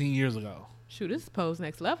like 18 years ago. Shoot, this is Pose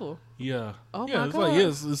next level. Yeah. Oh yeah, my it's God. like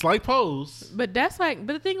it's like Pose. But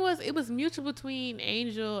the thing was, it was mutual between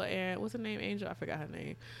Angel and what's her name? Angel, I forgot her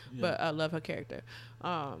name, but I love her character.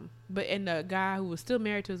 But and the guy who was still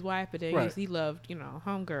married to his wife, but then he loved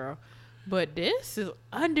homegirl. But this is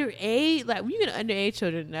underage. Like when you get underage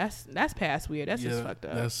children, that's past weird. That's just fucked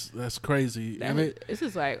up. That's crazy. This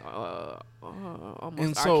is like almost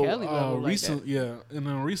and R. so Kelly level. And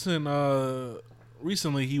then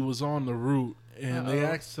recently he was on The Root, and they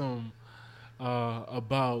asked him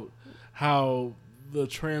about how the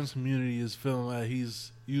trans community is feeling like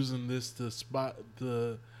he's using this to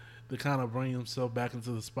kind of bring himself back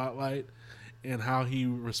into the spotlight, and how he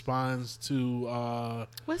responds to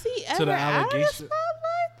was he to ever the out of the allegation.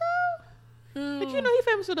 spotlight though? But he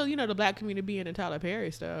famous for the black community being in Tyler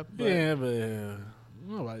Perry stuff. But But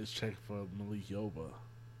nobody's checking for Malik Yoba.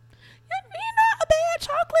 You're not a bad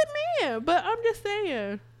chocolate man, but I'm just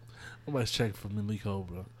saying. Nobody's checking for Malik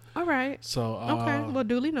Yoba. All right. So okay, well,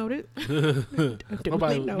 duly noted.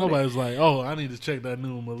 Nobody's like, oh, I need to check that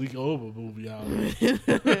new Malik Yoba movie out.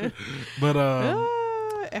 But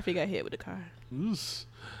after he got hit with the car.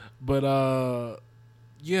 But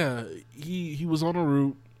yeah, he was on The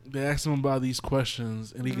Root. They asked him about these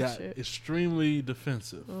questions, and he got extremely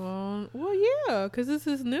defensive. Well, yeah, because this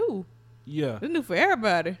is new. Yeah, it's new for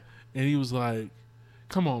everybody. And he was like,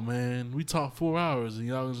 "Come on, man, we talked 4 hours, and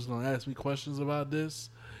y'all just gonna ask me questions about this?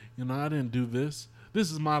 I didn't do this. This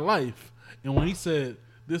is my life." And when he said,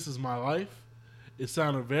 "This is my life," it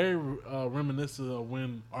sounded very reminiscent of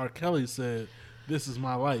when R. Kelly said, "This is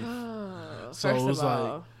my life." So first of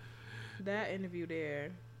all, that interview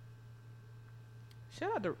there.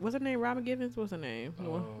 Shout out to, what's her name? Robin Givens? What's her name?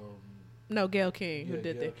 No, Gayle King, who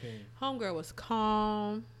did that. Homegirl was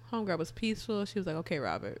calm. Homegirl was peaceful. She was like, "Okay,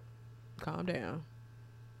 Robert, calm down."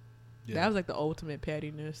 Yeah. That was like the ultimate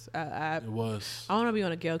pettiness. It was. I want to be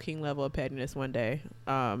on a Gayle King level of pettiness one day,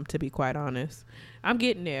 to be quite honest. I'm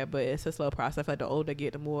getting there, but it's a slow process. I feel like the older I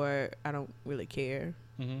get, the more I don't really care.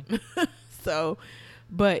 Mm-hmm. So,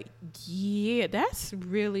 but yeah, that's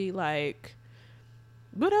really like...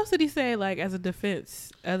 What else did he say, like, as a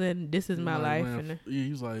defense, other than "this is my life"? Man, he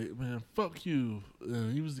was like, "Man, fuck you."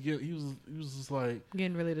 And he was just like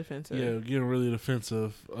getting really defensive. Yeah, getting really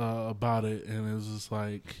defensive about it, and it was just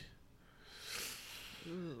like,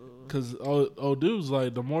 because old dude's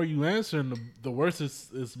like, the more you answer, the worse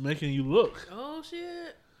it's making you look. Oh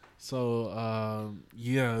shit. So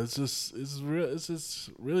yeah, it's just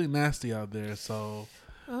really nasty out there. So.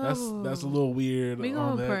 That's a little weird. We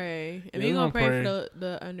gonna pray, and we gonna pray for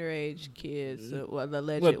the underage kids. The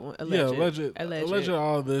alleged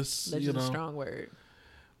all this. Alleged is a strong word.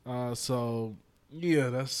 So yeah,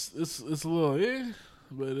 it's a little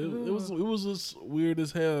but it was just weird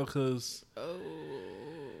as hell because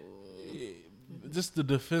just the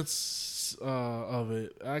defense of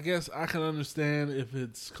it. I guess I can understand if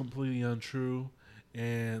it's completely untrue,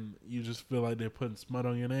 and you just feel like they're putting smut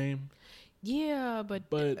on your name. Yeah, but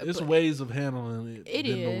it's ways of handling it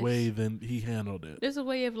is the way that he handled it. There's a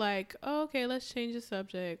way of like, oh, okay, let's change the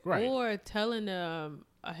subject, right. Or telling them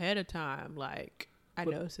ahead of time, like, I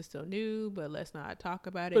know this is still new, but let's not talk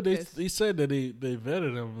about it. But they said that they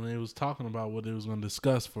vetted him and they was talking about what they was going to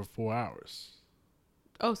discuss for 4 hours.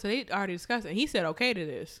 Oh, so they already discussed it. And he said okay to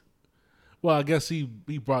this. Well, I guess he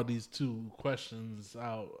brought these two questions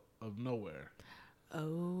out of nowhere.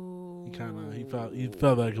 Oh. He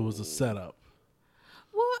felt like it was a setup.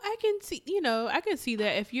 Well, I can see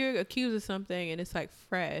that if you're accused of something and it's like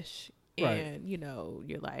fresh and, Right.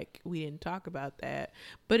 you're like, we didn't talk about that.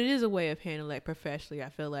 But it is a way of handling it professionally. I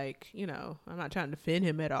feel like, I'm not trying to defend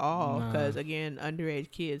him at all because, again,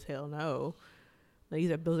 underage kids, hell no.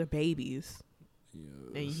 Those are babies. Yes.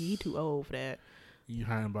 And he too old for that. You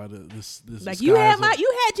hiring by this Like, you had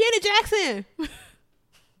Janet Jackson.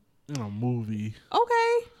 in a movie.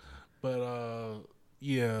 Okay. But,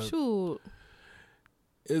 yeah. Shoot.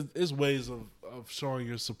 It's ways of showing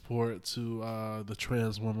your support to the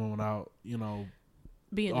trans woman without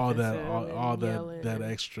Being all defensive that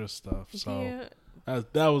extra stuff. So yeah.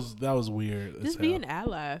 that was weird. Just as be hell. an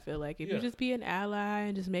ally. I feel like if you just be an ally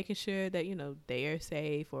and just making sure that they are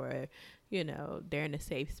safe or they're in a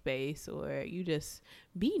safe space, or you just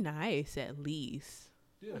be nice at least.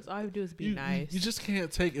 Yeah. That's all you do is be nice. You just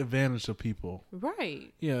can't take advantage of people.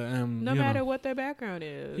 Right. Yeah, and no matter what their background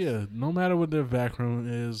is. Yeah, no matter what their background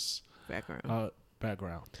is. Background.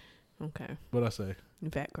 Okay. What'd I say?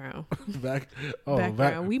 Background.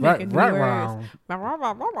 Background. We making new words. But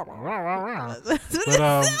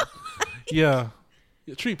yeah,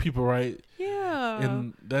 treat people right. Yeah.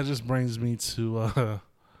 And that just brings me to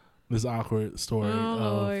this awkward story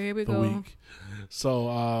of here we the go. week.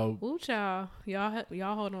 So, ooh, child,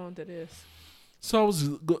 y'all hold on to this. So I was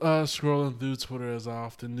scrolling through Twitter as I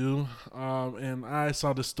often do, and I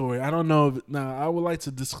saw this story. I don't know now. I would like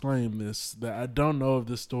to disclaim this that I don't know if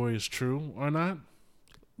this story is true or not,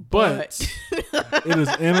 but it is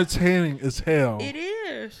entertaining as hell. It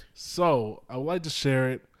is. So I would like to share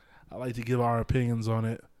it. I like to give our opinions on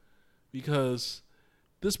it because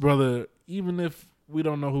this brother, even if we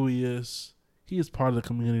don't know who he is part of the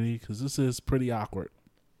community because this is pretty awkward.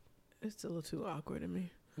 It's a little too awkward to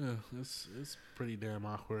me. Yeah, it's pretty damn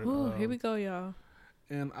awkward. Ooh, here we go, y'all.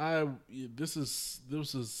 And this is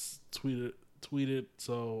tweeted,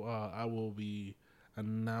 so I will be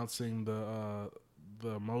announcing the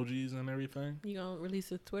emojis and everything. You gonna release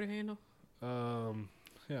a Twitter handle? Hell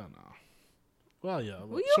no. Well, yeah.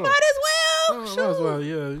 Well, you might as well. Might as well,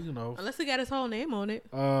 yeah. Unless he got his whole name on it.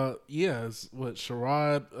 Yeah, it's what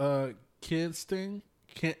Sherrod can't sing.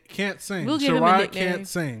 Can't sing. We'll give him a nickname. Can't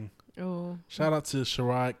sing. Oh. Shout out to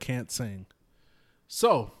Sherrod can't sing.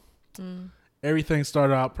 So, everything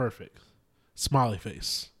started out perfect. Smiley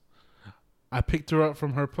face. I picked her up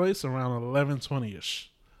from her place around 11:20ish.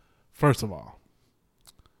 First of all,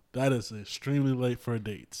 that is extremely late for a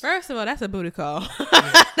date. First of all, that's a booty call.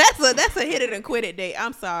 That's a hit it and quit it date.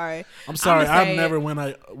 I'm sorry. I've never went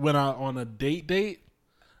out on a date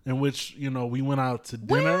in which we went out to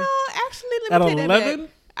dinner. Well, actually, let me at take 11. That back.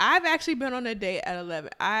 I've actually been on a date at 11.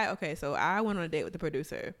 So I went on a date with the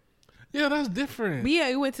producer. Yeah, that's different. Yeah,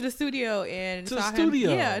 we went to the studio and saw him.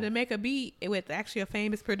 Yeah, to make a beat with actually a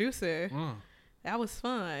famous producer. That was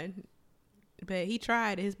fun. But he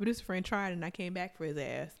tried. His producer friend tried, and I came back for his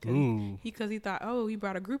ass because he thought, he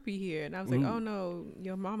brought a groupie here, and I was like, oh no,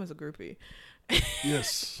 your mama's a groupie.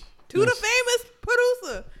 Yes. The famous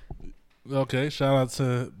producer. Okay, shout out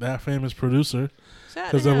to that famous producer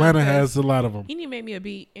Because Atlanta has a lot of them. He need to make me a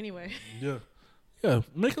beat anyway. Yeah.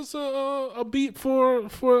 Make us a beat for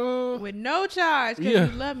with no charge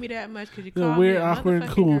because you love me that much because you call me Weird, a Awkward,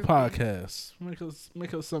 and Cool groupie. podcast.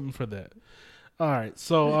 Make us something for that. All right,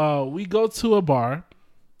 so we go to a bar,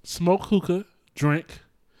 smoke hookah, drink,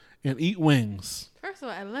 and eat wings. First of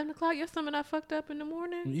all, at 11 o'clock, your stomach not fucked up in the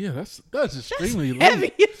morning? Yeah, that's extremely late.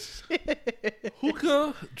 Heavy as shit.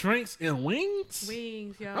 Hookah, drinks, and wings?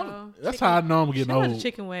 Wings, y'all. That's how I know I'm getting old. old.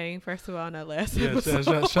 Chicken wing, first of all, in that last Yeah,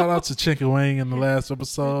 episode. shout out to Chicken Wing in the last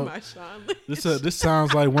episode. Marshawn This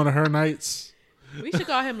sounds like one of her nights. We should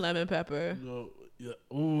call him Lemon Pepper. Yeah.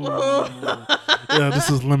 Ooh. Yeah, this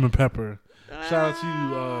is Lemon Pepper. Shout out to you,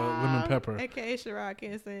 Lemon Pepper. AKA Sherrod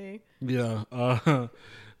can't sing. Yeah.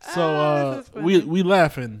 So we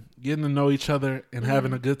laughing, getting to know each other, and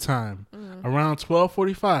having a good time. Around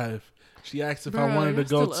 12:45, she asked if I wanted to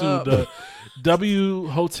go to the W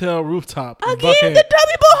Hotel rooftop. Again, the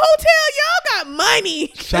W Hotel, y'all got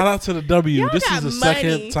money. Shout out to the W. This is the money.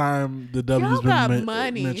 second time the W's been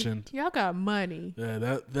mentioned. Y'all got money.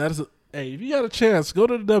 Yeah, that is. Hey, if you got a chance, go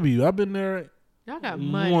to the W. I've been there. Y'all got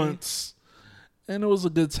money once, and it was a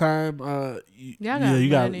good time. You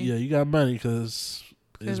got money because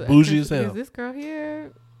it's bougie as hell. This girl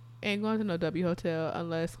here ain't going to no W Hotel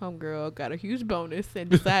unless homegirl got a huge bonus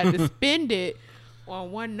and decided to spend it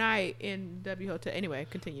on one night in W Hotel. Anyway,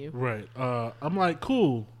 continue. Right. I'm like,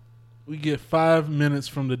 cool. We get 5 minutes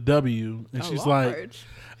from the W, and she's large.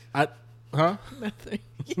 like, huh? Nothing.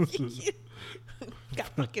 Got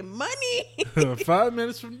fucking money. 5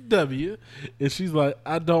 minutes from W, and she's like,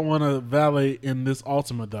 I don't want to valet in this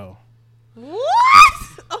Altima though. What?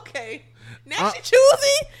 Okay. Now she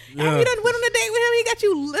choosy. Yeah. Have you done went on a date with him? He got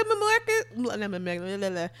you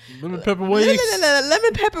Lemon pepper wings.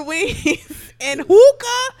 lemon pepper wings and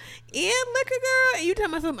hookah and liquor, girl. And you tell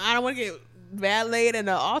me something? I don't want to get valeted in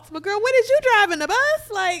the Altima, girl. What is you driving the bus?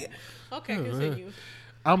 Like, okay, continue.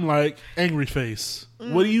 I'm like, angry face.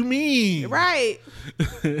 What do you mean? Right.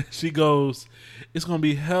 She goes, it's gonna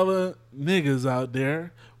be hella niggas out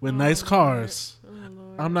there with nice cars.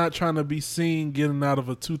 Lord. I'm not trying to be seen getting out of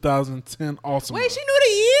a 2010 Altima. Wait, she knew the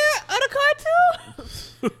year of the car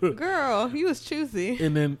too? Girl, you was choosy.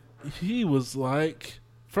 And then he was like,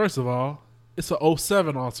 first of all, it's a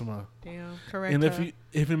 07 Altima. Damn, correct. And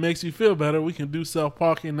if it makes you feel better, we can do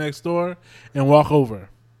self-parking next door and walk over.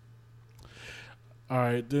 All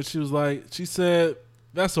right. Then she said,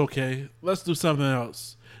 that's okay. Let's do something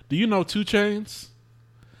else. Do you know 2 Chainz?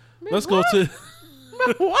 Let's go to...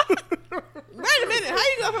 What? Wait a minute. How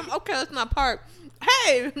you go from, okay, let's not park.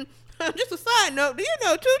 Hey, just a side note. Do you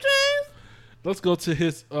know 2 Chainz? Let's go to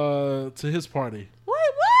his party.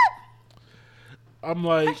 Wait, what? I'm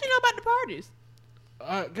like... How she know about the parties?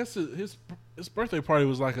 I guess his birthday party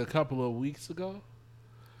was like a couple of weeks ago.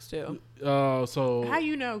 Still. So... How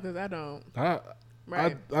you know? Because I don't. I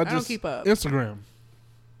don't just keep up. Instagram.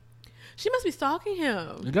 She must be stalking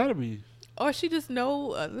him. It gotta be. Or she just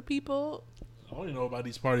know other people. I only know about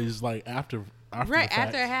these parties like after Right, the fact.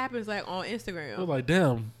 after it happens, like on Instagram. I was like,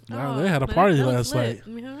 damn, Oh, they had a but party that was last night.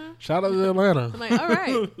 lit. Shout out to Atlanta. I'm like, all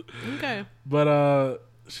right. Okay. But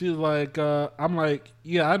she's like, I'm like,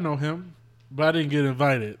 yeah, I know him, but I didn't get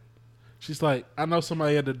invited. She's like, I know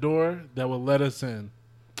somebody at the door that will let us in.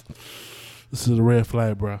 This is a red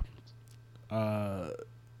flag, bro.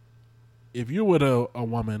 If you're with a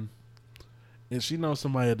woman and she knows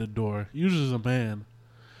somebody at the door, usually it's a man,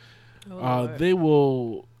 they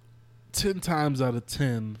will 10 times out of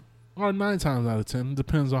 10 or 9 times out of 10,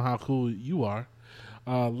 depends on how cool you are,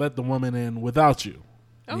 let the woman in without you.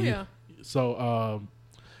 Oh, yeah. So,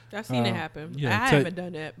 I've seen it happen. yeah, I haven't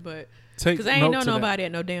done that, but because I ain't know nobody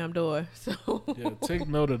at no damn door. So yeah, take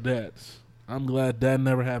note of that. I'm glad that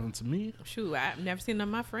never happened to me. Shoot, I've never seen none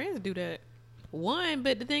of my friends do that. One,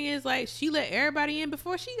 but the thing is, like, she let everybody in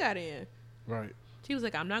before she got in. Right. She was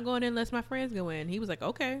like, I'm not going in unless my friends go in. He was like,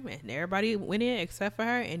 okay. And everybody went in except for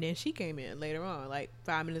her. And then she came in later on, like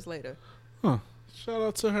 5 minutes later. Huh. Shout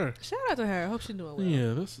out to her. Shout out to her. I hope she's doing well.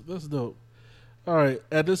 Yeah, that's dope. All right.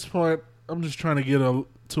 At this point, I'm just trying to get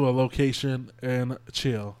to a location and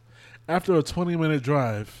chill. After a 20-minute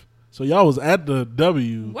drive, so y'all was at the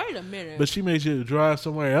W. Wait a minute. But she made you drive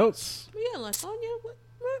somewhere else? Yeah, like Sonya.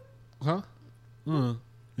 What? Huh?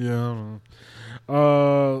 Yeah, I don't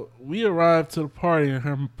know. We arrived to the party and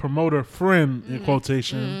her promoter friend, in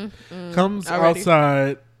quotation, comes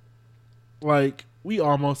outside like we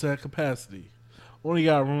almost at capacity. Only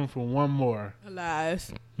got room for one more.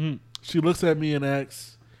 Lies. She looks at me and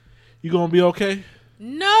asks, you gonna be okay?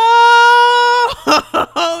 No.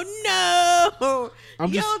 No.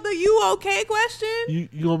 The you okay question? You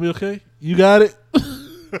gonna be okay? You got it?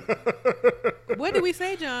 What did we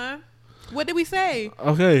say, John? What did we say?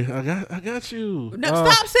 Okay, I got you. No,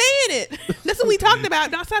 stop saying it. That's what we talked about.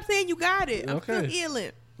 Don't stop saying you got it. I'm still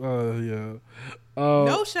healing. Yeah.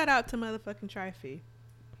 No shout out to motherfucking Trifie.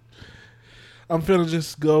 I'm finna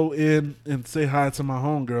just go in and say hi to my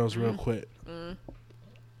homegirls real quick.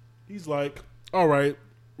 He's like, all right,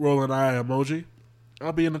 rolling eye emoji.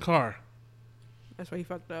 I'll be in the car. That's why he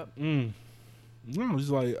fucked up. No, he's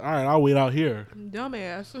like, all right, I'll wait out here.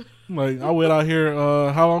 Dumbass. Like, I'll wait out here.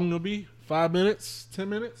 How long it'll be? 5 minutes? 10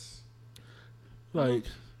 minutes? Like,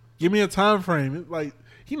 give me a time frame. Like,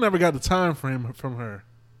 he never got the time frame from her.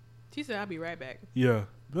 She said, I'll be right back. Yeah.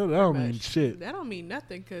 That don't mean shit. That don't mean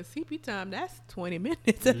nothing because CP time, that's 20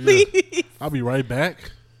 minutes at least. I'll be right back.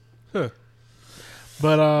 Huh.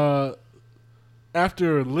 But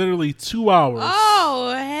after literally 2 hours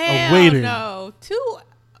of waiting. No.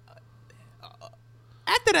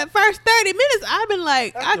 After the first 30 minutes, I've been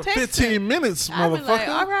like, after 15 minutes, motherfucker. I've been like,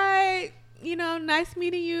 all right, nice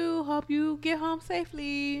meeting you. Hope you get home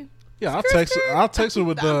safely. Yeah, I'll text her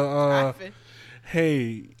with the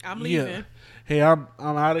hey, I'm leaving. Hey, I'm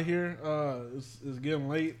out of here. It's getting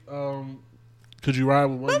late. Could you ride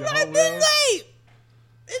with one of your homegirls? It's late.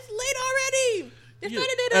 It's late already. It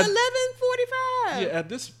started at 11:45.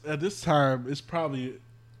 Yeah, at this time, it's probably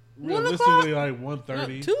realistically like 1:30.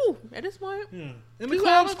 No, 2 at this point. Yeah, and the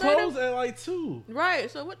club's closed at like 2. Right.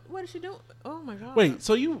 So what is she doing? Oh my god. Wait.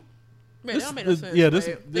 So you? Man, that don't make no sense. Yeah,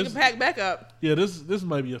 they can pack back up. Yeah, this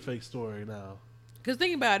might be a fake story now. Because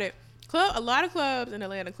think about it. A lot of clubs in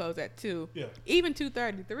Atlanta close at 2. Yeah. Even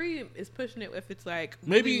 2:30. 3 is pushing it if it's like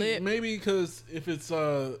Maybe really lit. because if it's 2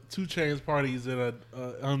 Chainz parties in a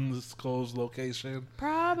undisclosed location,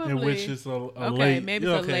 Probably. in which it's a Okay, late. maybe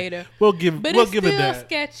it's a later. We'll give But we'll it's give still it that.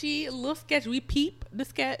 sketchy. A little sketchy. We peep the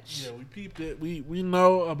sketch. Yeah, we peeped it. We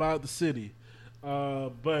know about the city,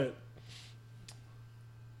 but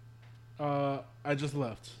I just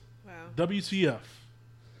left. Wow. WTF?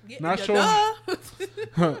 Yeah, Not duh.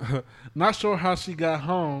 sure. Not sure how she got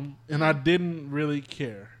home, and I didn't really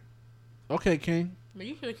care. Okay, King. Man,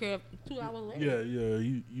 you should have cared 2 hours later. Yeah.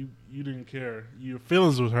 You didn't care. Your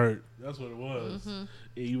feelings was hurt. That's what it was. Mhm.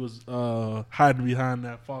 Yeah, you was hiding behind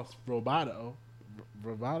that false bravado.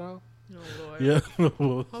 Bravado? Oh, Lord. Yeah. Oh,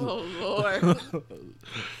 Lord.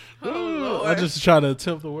 Oh, Lord. I just tried to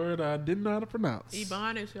attempt the word I didn't know how to pronounce.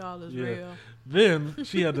 Ebonics, y'all, is Yeah. real. Then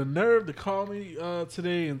she had the nerve to call me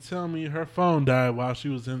today and tell me her phone died while she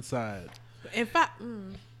was inside. In fact,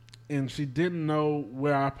 And she didn't know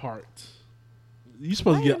where I parked. You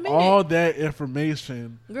supposed Wait to a get minute. all that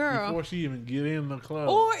information Girl. before she even get in the club.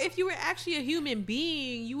 or if you were actually a human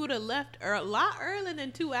being, you would have left a lot earlier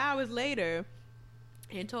than 2 hours later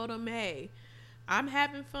and told them, hey, I'm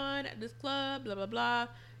having fun at this club, blah, blah, blah.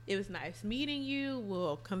 It was nice meeting you.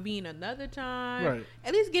 We'll convene another time. Right.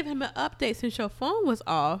 At least give him an update since your phone was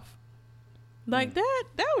off. Like that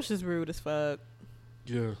was just rude as fuck.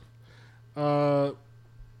 Yeah.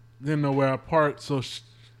 Didn't know where I parked,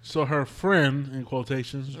 so her friend, in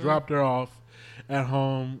quotations, dropped her off at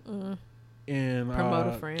home. And Promote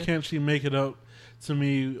a friend. can she make it up to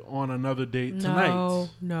me on another date tonight?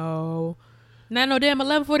 No. Not no damn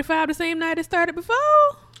 11:45 the same night it started before.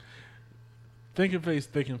 Thinking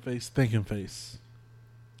face.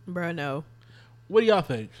 Bruh, no. What do y'all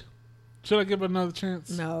think? Should I give her another chance?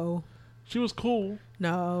 No. She was cool,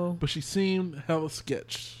 No. but she seemed hella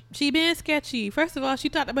sketch. She been sketchy. First of all, she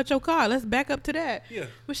talked about your car. Let's back up to that. Yeah.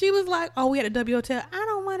 But she was like, oh, we had a W Hotel. I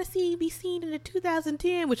don't want to be seen in the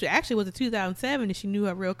 2010, which actually was a 2007 and she knew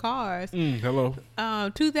her real cars. Hello.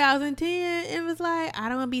 2010, it was like, I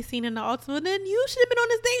don't want to be seen in the Ultima. Then you should have been on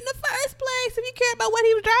this date in the first place if you cared about what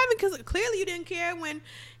he was driving, because clearly you didn't care when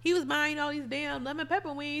he was buying all these damn lemon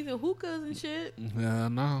pepper wings and hookahs and shit. Yeah,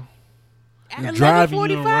 no. At And driving you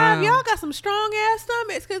 11:45, around. y'all got some strong ass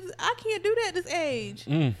stomachs, because I can't do that at this age.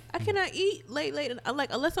 I cannot eat late, like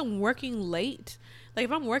unless I'm working late. Like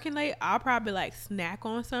if I'm working late, I'll probably like snack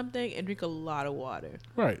on something and drink a lot of water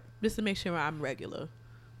Right. just to make sure I'm regular.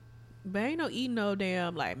 But ain't no eating no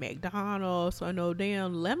damn like McDonald's or no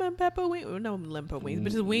damn lemon pepper wings. No lemon pepper wings,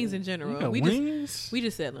 but just wings in general. You got We wings?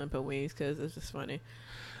 just said lemon pepper wings because it's just funny.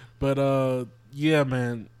 But yeah,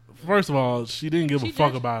 man. First of all, she didn't give She a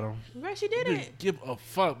fuck did- about him. Right? She She didn't. didn't give a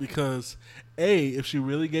fuck because if she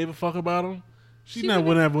really gave a fuck about him, she She never would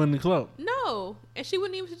wouldn't- have win the club. No, and she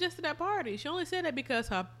wouldn't even suggest it at that party. She only said that because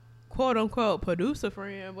her quote unquote producer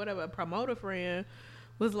friend, whatever, promoter friend,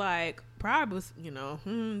 was like, probably was,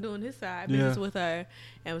 doing his side business with her,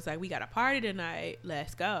 and was like, we got a party tonight,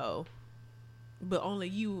 let's go. But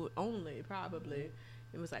only probably.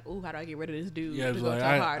 It was like, ooh, how do I get rid of this dude? Yeah, to it's go like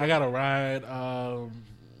to a party? I got a ride.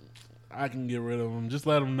 I can get rid of him. Just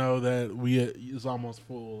let him know that it's almost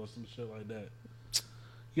full or some shit like that.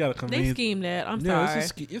 You gotta They convince. schemed that. I'm Yeah, sorry.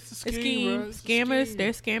 it's a It's scheme, bro. It's a Scammers. scheme.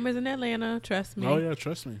 There's scammers in Atlanta. Trust me. Oh yeah,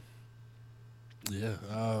 trust me. Yeah,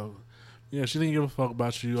 yeah. She didn't give a fuck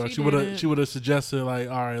about you. Or She she would have. didn't. She would have suggested like,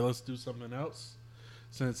 all right, let's do something else,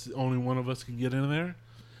 since only one of us can get in there.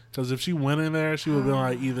 Because if she went in there, she would have been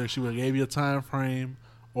like, either she would have gave you a time frame,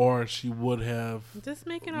 or she would have. Just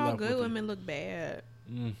making all left good with it. women look bad.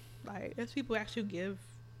 Mm, Like, there's people who actually give.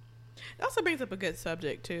 It also brings up a good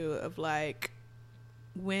subject too of like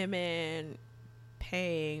women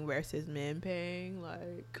paying versus men paying.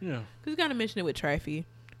 Like, yeah. cause you gotta mention it with Trify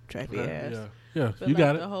ass. Yeah. But You like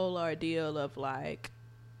got the it. whole ordeal of like,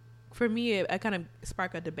 for me, I kind of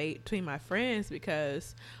sparked a debate between my friends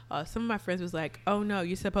because some of my friends was like, "Oh no,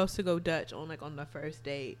 you're supposed to go Dutch on the first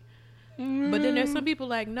date." But then there's some people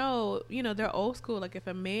like, no, they're old school. Like if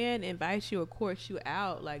a man invites you or courts you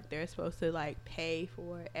out, like they're supposed to like pay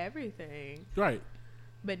for everything. Right.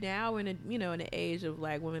 But now in the age of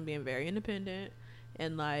like women being very independent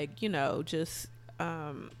and like, just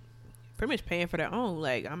pretty much paying for their own.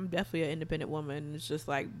 Like I'm definitely an independent woman. It's just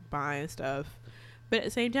like buying stuff. But at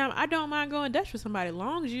the same time, I don't mind going Dutch for somebody as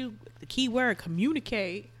long as you, the key word,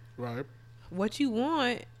 communicate Right. what you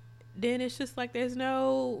want. Then it's just like there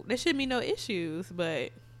shouldn't be no issues.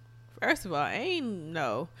 But first of all, I'm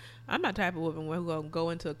not the type of woman who gonna go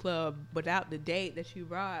into a club without the date that you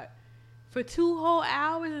brought for 2 whole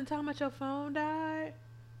hours and talking about your phone died.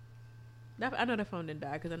 I know that phone didn't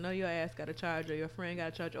die because I know your ass got a charger, your friend got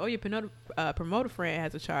a charger, or your promoter friend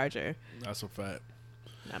has a charger. That's a fact.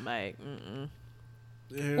 I'm like, mm-mm.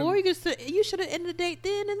 And Or you should have ended the date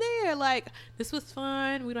then and there. Like, this was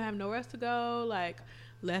fun. We don't have nowhere else to go. Like,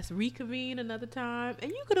 let's reconvene another time.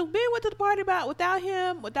 And you could have been with the party without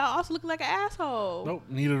him, without also looking like an asshole. nope,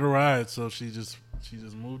 needed a ride, so she just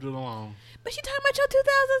moved it along. But she talking about your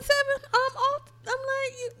 2007 I'm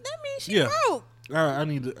like, that means she broke. I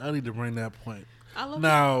need to bring that point. I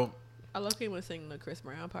love he want to sing the Chris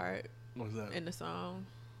Brown part What's that? in the song.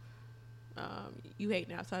 You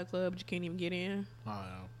hating outside club, but you can't even get in. Oh,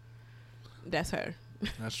 yeah. That's her.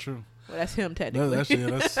 That's true. Well, that's him technically.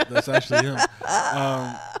 That's actually him.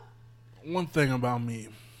 One thing about me,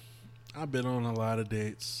 I've been on a lot of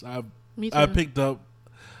dates. Me too. I picked up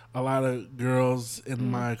a lot of girls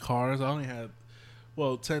in my cars. I only had,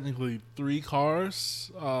 technically 3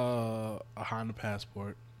 cars, a Honda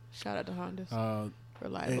Passport. Shout out to Hondas.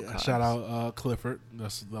 Reliable cars. Shout out Clifford.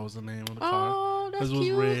 That was the name of the car. Oh, that's It was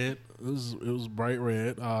cute. red. It was bright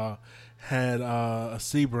red. Had a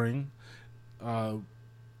Sebring.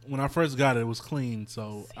 When I first got it, it was clean,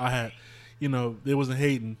 so I had, it wasn't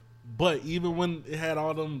hating. But even when it had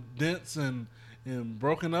all them dents and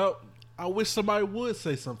broken up, I wish somebody would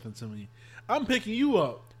say something to me. I'm picking you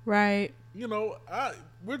up. Right.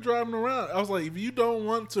 We're driving around. I was like, if you don't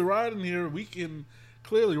want to ride in here, we can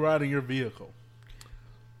clearly ride in your vehicle.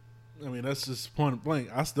 I mean, that's just point blank.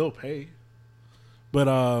 I still pay. But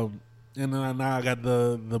and then now I got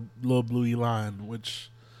the little bluey line, which,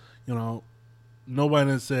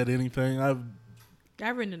 nobody has said anything. I've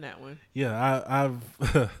ridden in that one. Yeah,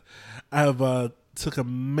 I've took a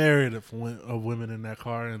myriad of women in that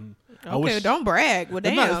car, and Okay, don't brag. Well,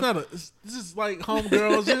 damn. It's not. This is like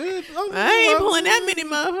homegirls. I ain't pulling that many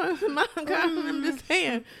motherfuckers in my car. I'm just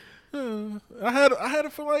saying. I had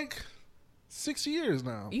it for like 6 years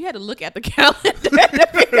now. You had to look at the calendar to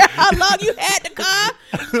figure out how long you had the car.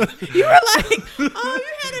 You were like, you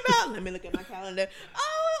had about. Let me look at my calendar.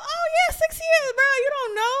 Oh yeah, 6 years, bro. You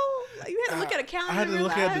don't know. You had to look at a calendar. I had to and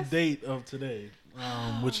look at the realize. date of today,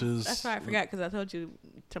 which is. That's why I forgot because I told you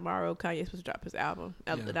tomorrow Kanye's supposed to drop his album.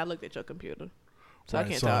 And I looked at your computer, so I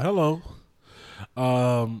can't talk. Hello.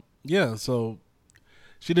 Yeah. So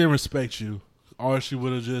she didn't respect you, or she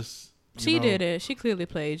would have just. She didn't. She clearly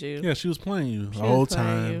played you. Yeah, she was playing you the whole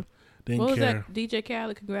time. You. Didn't what was care. that? DJ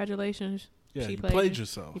Khaled, congratulations. Yeah, she you played played you.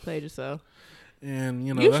 yourself. You played yourself. And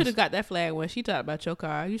you should have got that flag when she talked about your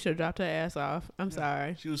car. You should have dropped her ass off. I'm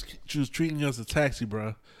sorry. She was treating you as a taxi,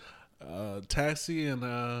 bro. Taxi and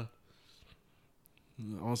on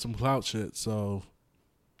some clout shit. So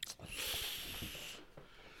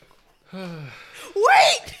wait, I'm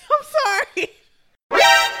sorry.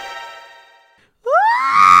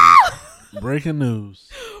 breaking news.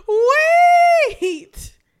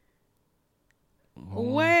 Wait.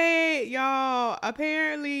 Wait, y'all.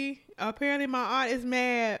 Apparently my aunt is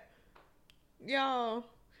mad. Y'all.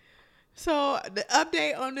 So the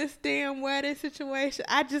update on this damn wedding situation,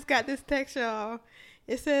 I just got this text, y'all.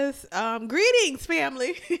 It says, greetings,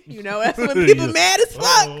 family. That's when people mad as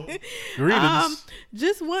fuck. Greetings.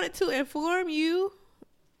 Just wanted to inform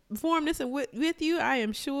this with you. I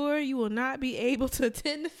am sure you will not be able to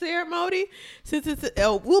attend the ceremony since it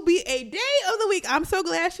will be a day of the week. I'm so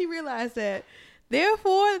glad she realized that.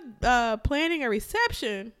 Therefore, planning a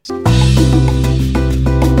reception.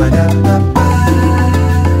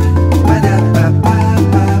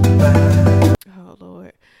 Oh,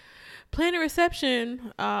 Lord. Plan a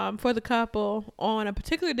reception for the couple on a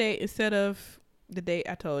particular date instead of the date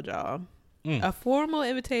I told y'all. A formal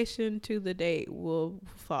invitation to the date will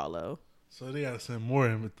follow. So they gotta send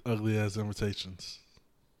more ugly ass invitations.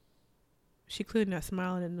 She clearly not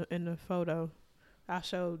smiling in the photo. I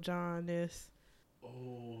showed John this.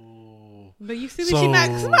 Oh, but you see, she not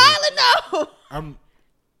smiling though. I'm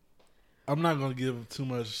not gonna give too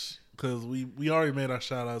much because we already made our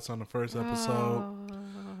shout outs on the first episode.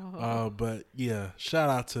 But yeah, shout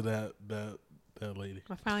out to that lady.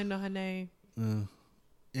 I finally know her name.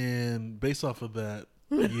 And based off of that,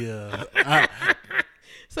 yeah.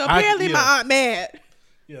 So apparently my aunt mad.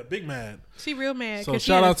 Yeah, big mad. She real mad. So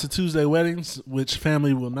shout out to Tuesday Weddings, which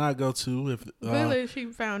family will not go to if really she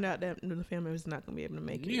found out that the family was not going to be able to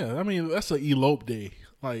make it. Yeah, I mean that's an elope day.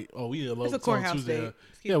 Like, we eloped. It's a courthouse on Tuesday. Day.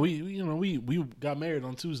 Yeah, we got married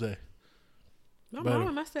on Tuesday. My mom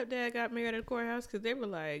and my stepdad got married at the courthouse because they were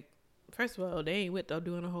like, first of all, they ain't with though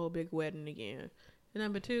doing a whole big wedding again. And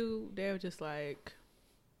number two, they were just like,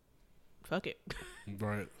 fuck it.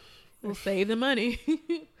 Right. We'll save the money.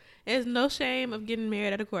 There's no shame of getting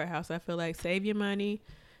married at a courthouse. I feel like save your money,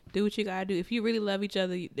 do what you gotta do. If you really love each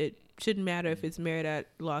other, shouldn't matter if it's married at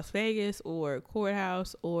Las Vegas or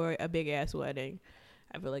courthouse or a big ass wedding.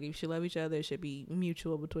 I feel like if you should love each other, it should be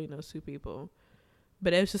mutual between those two people.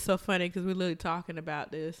 But it was just so funny because we're literally talking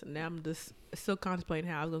about this, and now I'm just still contemplating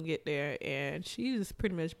how I was gonna get there. And she just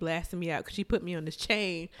pretty much blasting me out because she put me on this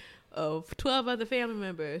chain of 12 other family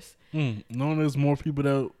members. Knowing there's more people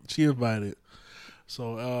that she invited.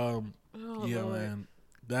 So, yeah, Lord. man,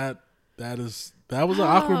 that was an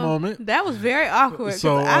awkward moment. That was very awkward because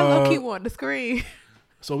So, I low key wanted to scream.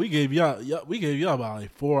 So we gave y'all about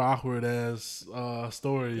like 4 awkward ass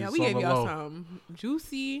stories. Yeah, we gave y'all low, some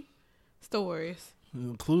juicy stories.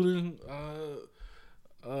 including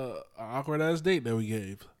awkward ass date that we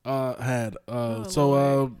had.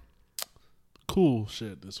 Lord. Cool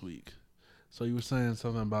shit this week. So you were saying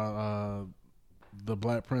something about the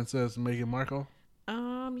Black Princess Meghan Markle?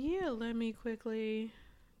 Yeah, let me quickly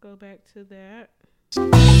go back to that.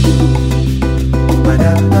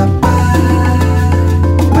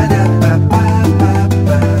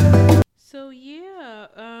 So yeah,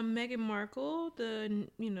 Meghan Markle,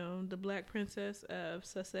 the Black Princess of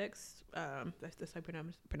Sussex, that's how I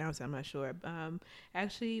pronounce it, I'm not sure.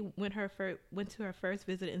 Actually went to her first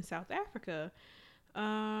visit in South Africa,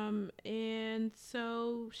 and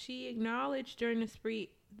so she acknowledged during the speech.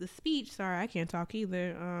 Sorry, I can't talk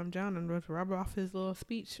either. John was rub off his little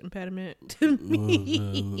speech impediment to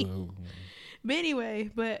me. But anyway,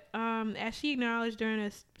 as she acknowledged during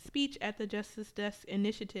a speech at the Justice Desk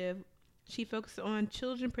Initiative, she focused on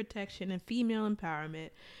children protection and female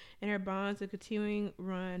empowerment, and her bonds are continuing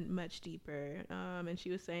run much deeper. And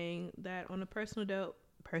she was saying that on a personal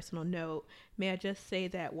note, may I just say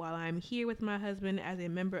that while I'm here with my husband as a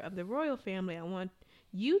member of the royal family, I want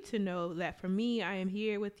you to know that for me, I am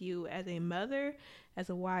here with you as a mother, as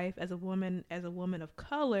a wife, as a woman of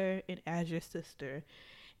color, and as your sister.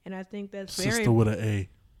 And I think that's sister with an A.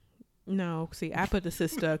 No, see, I put the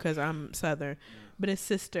sister because I'm Southern, but it's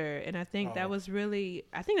sister. And I think that's really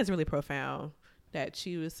profound that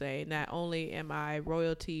she was saying, not only am I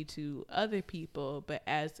royalty to other people, but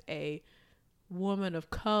as a woman of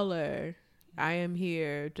color, I am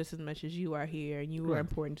here just as much as you are here, and you are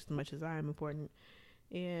important just as much as I am important.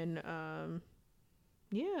 And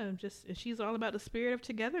she's all about the spirit of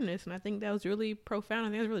togetherness, and I think that was really profound. I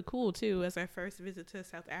think it was really cool too. As our first visit to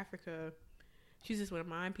South Africa, she's just want to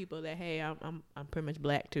remind people that hey, I'm pretty much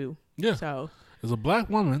black too. Yeah. So as a black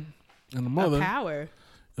woman and a mother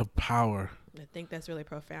of power. I think that's really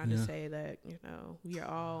profound to say that we are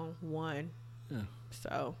all one. Yeah.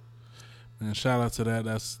 So. And shout out to that.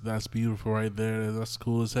 That's beautiful right there. That's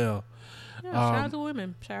cool as hell. Yeah. Shout out to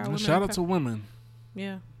women. Shout out to women.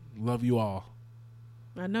 Yeah. Love you all.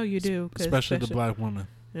 I know you do, especially the black women.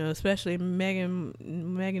 Especially Megan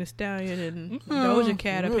Thee Stallion and Doja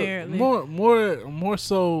Cat. Apparently, more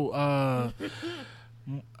so. I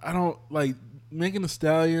don't like Megan Thee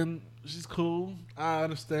Stallion. She's cool. I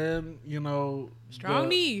understand. Strong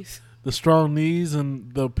knees. The strong knees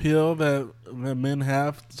and the appeal that men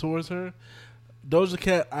have towards her. Doja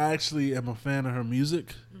Cat, I actually am a fan of her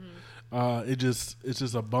music. Mm-hmm. It's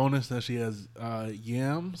just a bonus that she has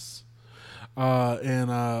yams. And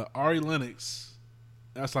Ari Lennox,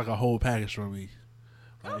 that's like a whole package for me.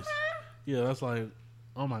 Like, yeah, that's like,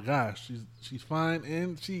 oh my gosh, she's fine,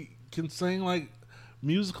 and she can sing like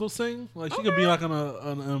musical sing. Like she could be like on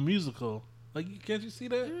a musical. Like, can't you see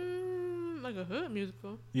that? Like a hood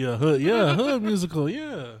musical. Yeah, hood musical.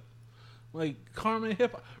 Yeah, like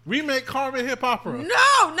remake Carmen Hip Opera. No,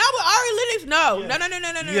 not with Ari Lennox. No, yes.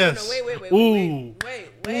 No. Yes.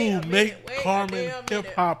 Wait. Make Carmen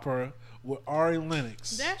Hip Opera with Ari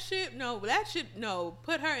Lennox. That should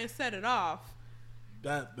put her and set it off.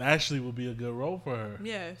 That actually would be a good role for her.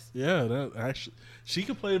 Yes. Yeah, that actually she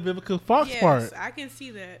could play Vivica Fox part. Yes, I can see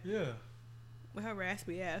that. Yeah. With her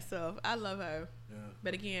raspy ass self, I love her. Yeah.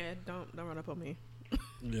 But again, don't run up on me.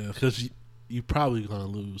 Yeah, because you probably gonna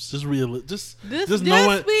lose. Just knowing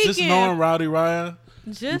Rowdy Raya.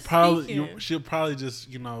 She'll probably just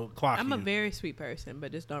clock you. I'm a very sweet person,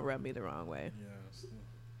 but just don't rub me the wrong way. Yes.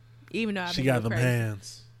 Even though she got them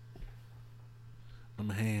hands.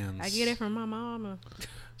 I get it from my mama.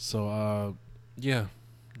 So yeah,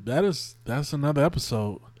 that's another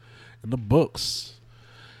episode in the books.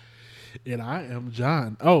 And I am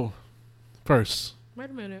John. Oh, first. Wait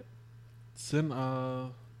a minute. Send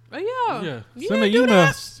Oh yeah. Send the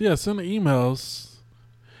emails. Yeah, send the emails.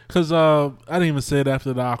 Cause I didn't even say it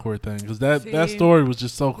after the awkward thing. Cause that story was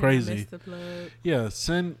just so crazy. Missed the plug. Yeah,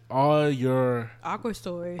 send all your awkward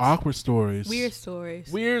stories, weird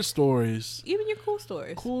stories, even your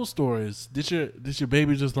cool stories. Did your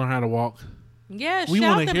baby just learn how to walk? Yeah, we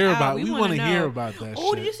want to hear about. We want to hear about that.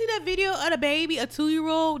 Oh, shit. did you see that video of the baby, a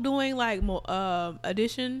 2-year-old, doing like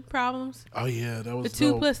addition problems? Oh yeah, that was the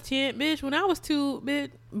 2 dope. plus 10, bitch. When I was 2,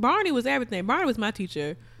 bitch, Barney was everything. Barney was my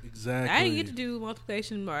teacher. Exactly. I didn't get to do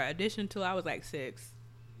multiplication or addition until I was like 6.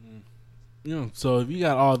 You know, so if you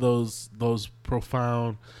got all those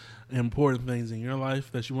profound, important things in your life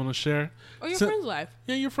that you want to share, or your friend's life,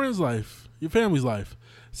 your friend's life, your family's life,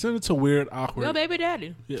 send it to Weird Awkward. your baby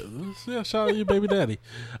daddy. Yeah, shout out your baby daddy.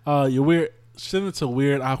 Send it to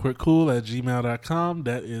weirdawkwardcool@gmail.com.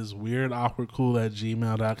 That is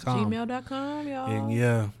weirdawkwardcool@gmail.com. Gmail.com, y'all. And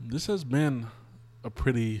yeah, this has been a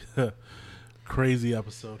pretty crazy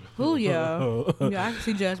episode. Ooh, yeah. Yeah, I can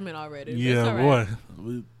see judgment already. Yeah, right.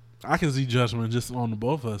 boy. I can see judgment just on the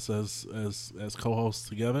both of us as co-hosts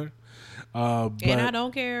together. But and I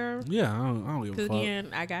don't care. Yeah, I don't give a fuck. Again,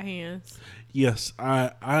 I got hands. Yes,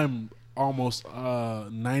 I'm almost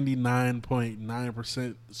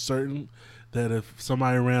 99.9% certain that if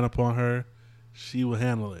somebody ran up on her, she would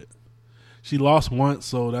handle it. She lost once,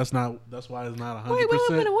 so that's why it's not 100%. Wait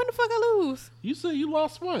a minute. When the fuck I lose? You said you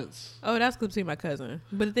lost once. Oh, that's good to see my cousin.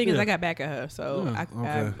 But the thing is, I got back at her, so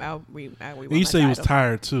I'll and you said you was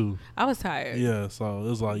tired too. I was tired. Yeah, so it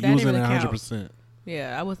was like that you wasn't really 100%.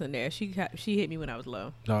 Yeah, I wasn't there. She hit me when I was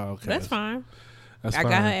low. Oh, okay. That's fine. I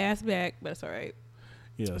got her ass back, but it's all right.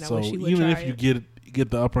 Yeah, so even if you get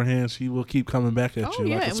the upper hand, she will keep coming back at you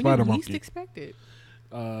like a spider monkey. Least expected.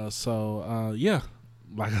 Yeah.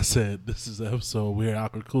 Like I said, this is the episode of Weird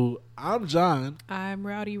Awkward Cool. I'm John. I'm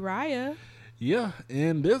Rowdy Raya. Yeah,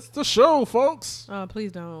 and this the show, folks. Oh,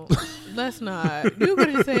 please don't. Let's not. You could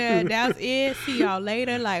have said that's it. See y'all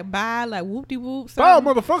later. Like bye. Like whoop-de-whoop. Bye,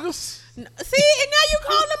 motherfuckers. See, and now you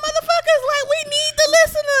calling them motherfuckers like we need the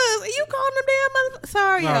listeners. You calling them damn motherfuckers.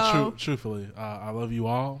 Sorry, y'all. Truthfully, I love you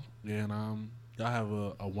all, and y'all have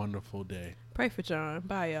a wonderful day. Pray for John.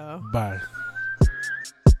 Bye, y'all. Bye.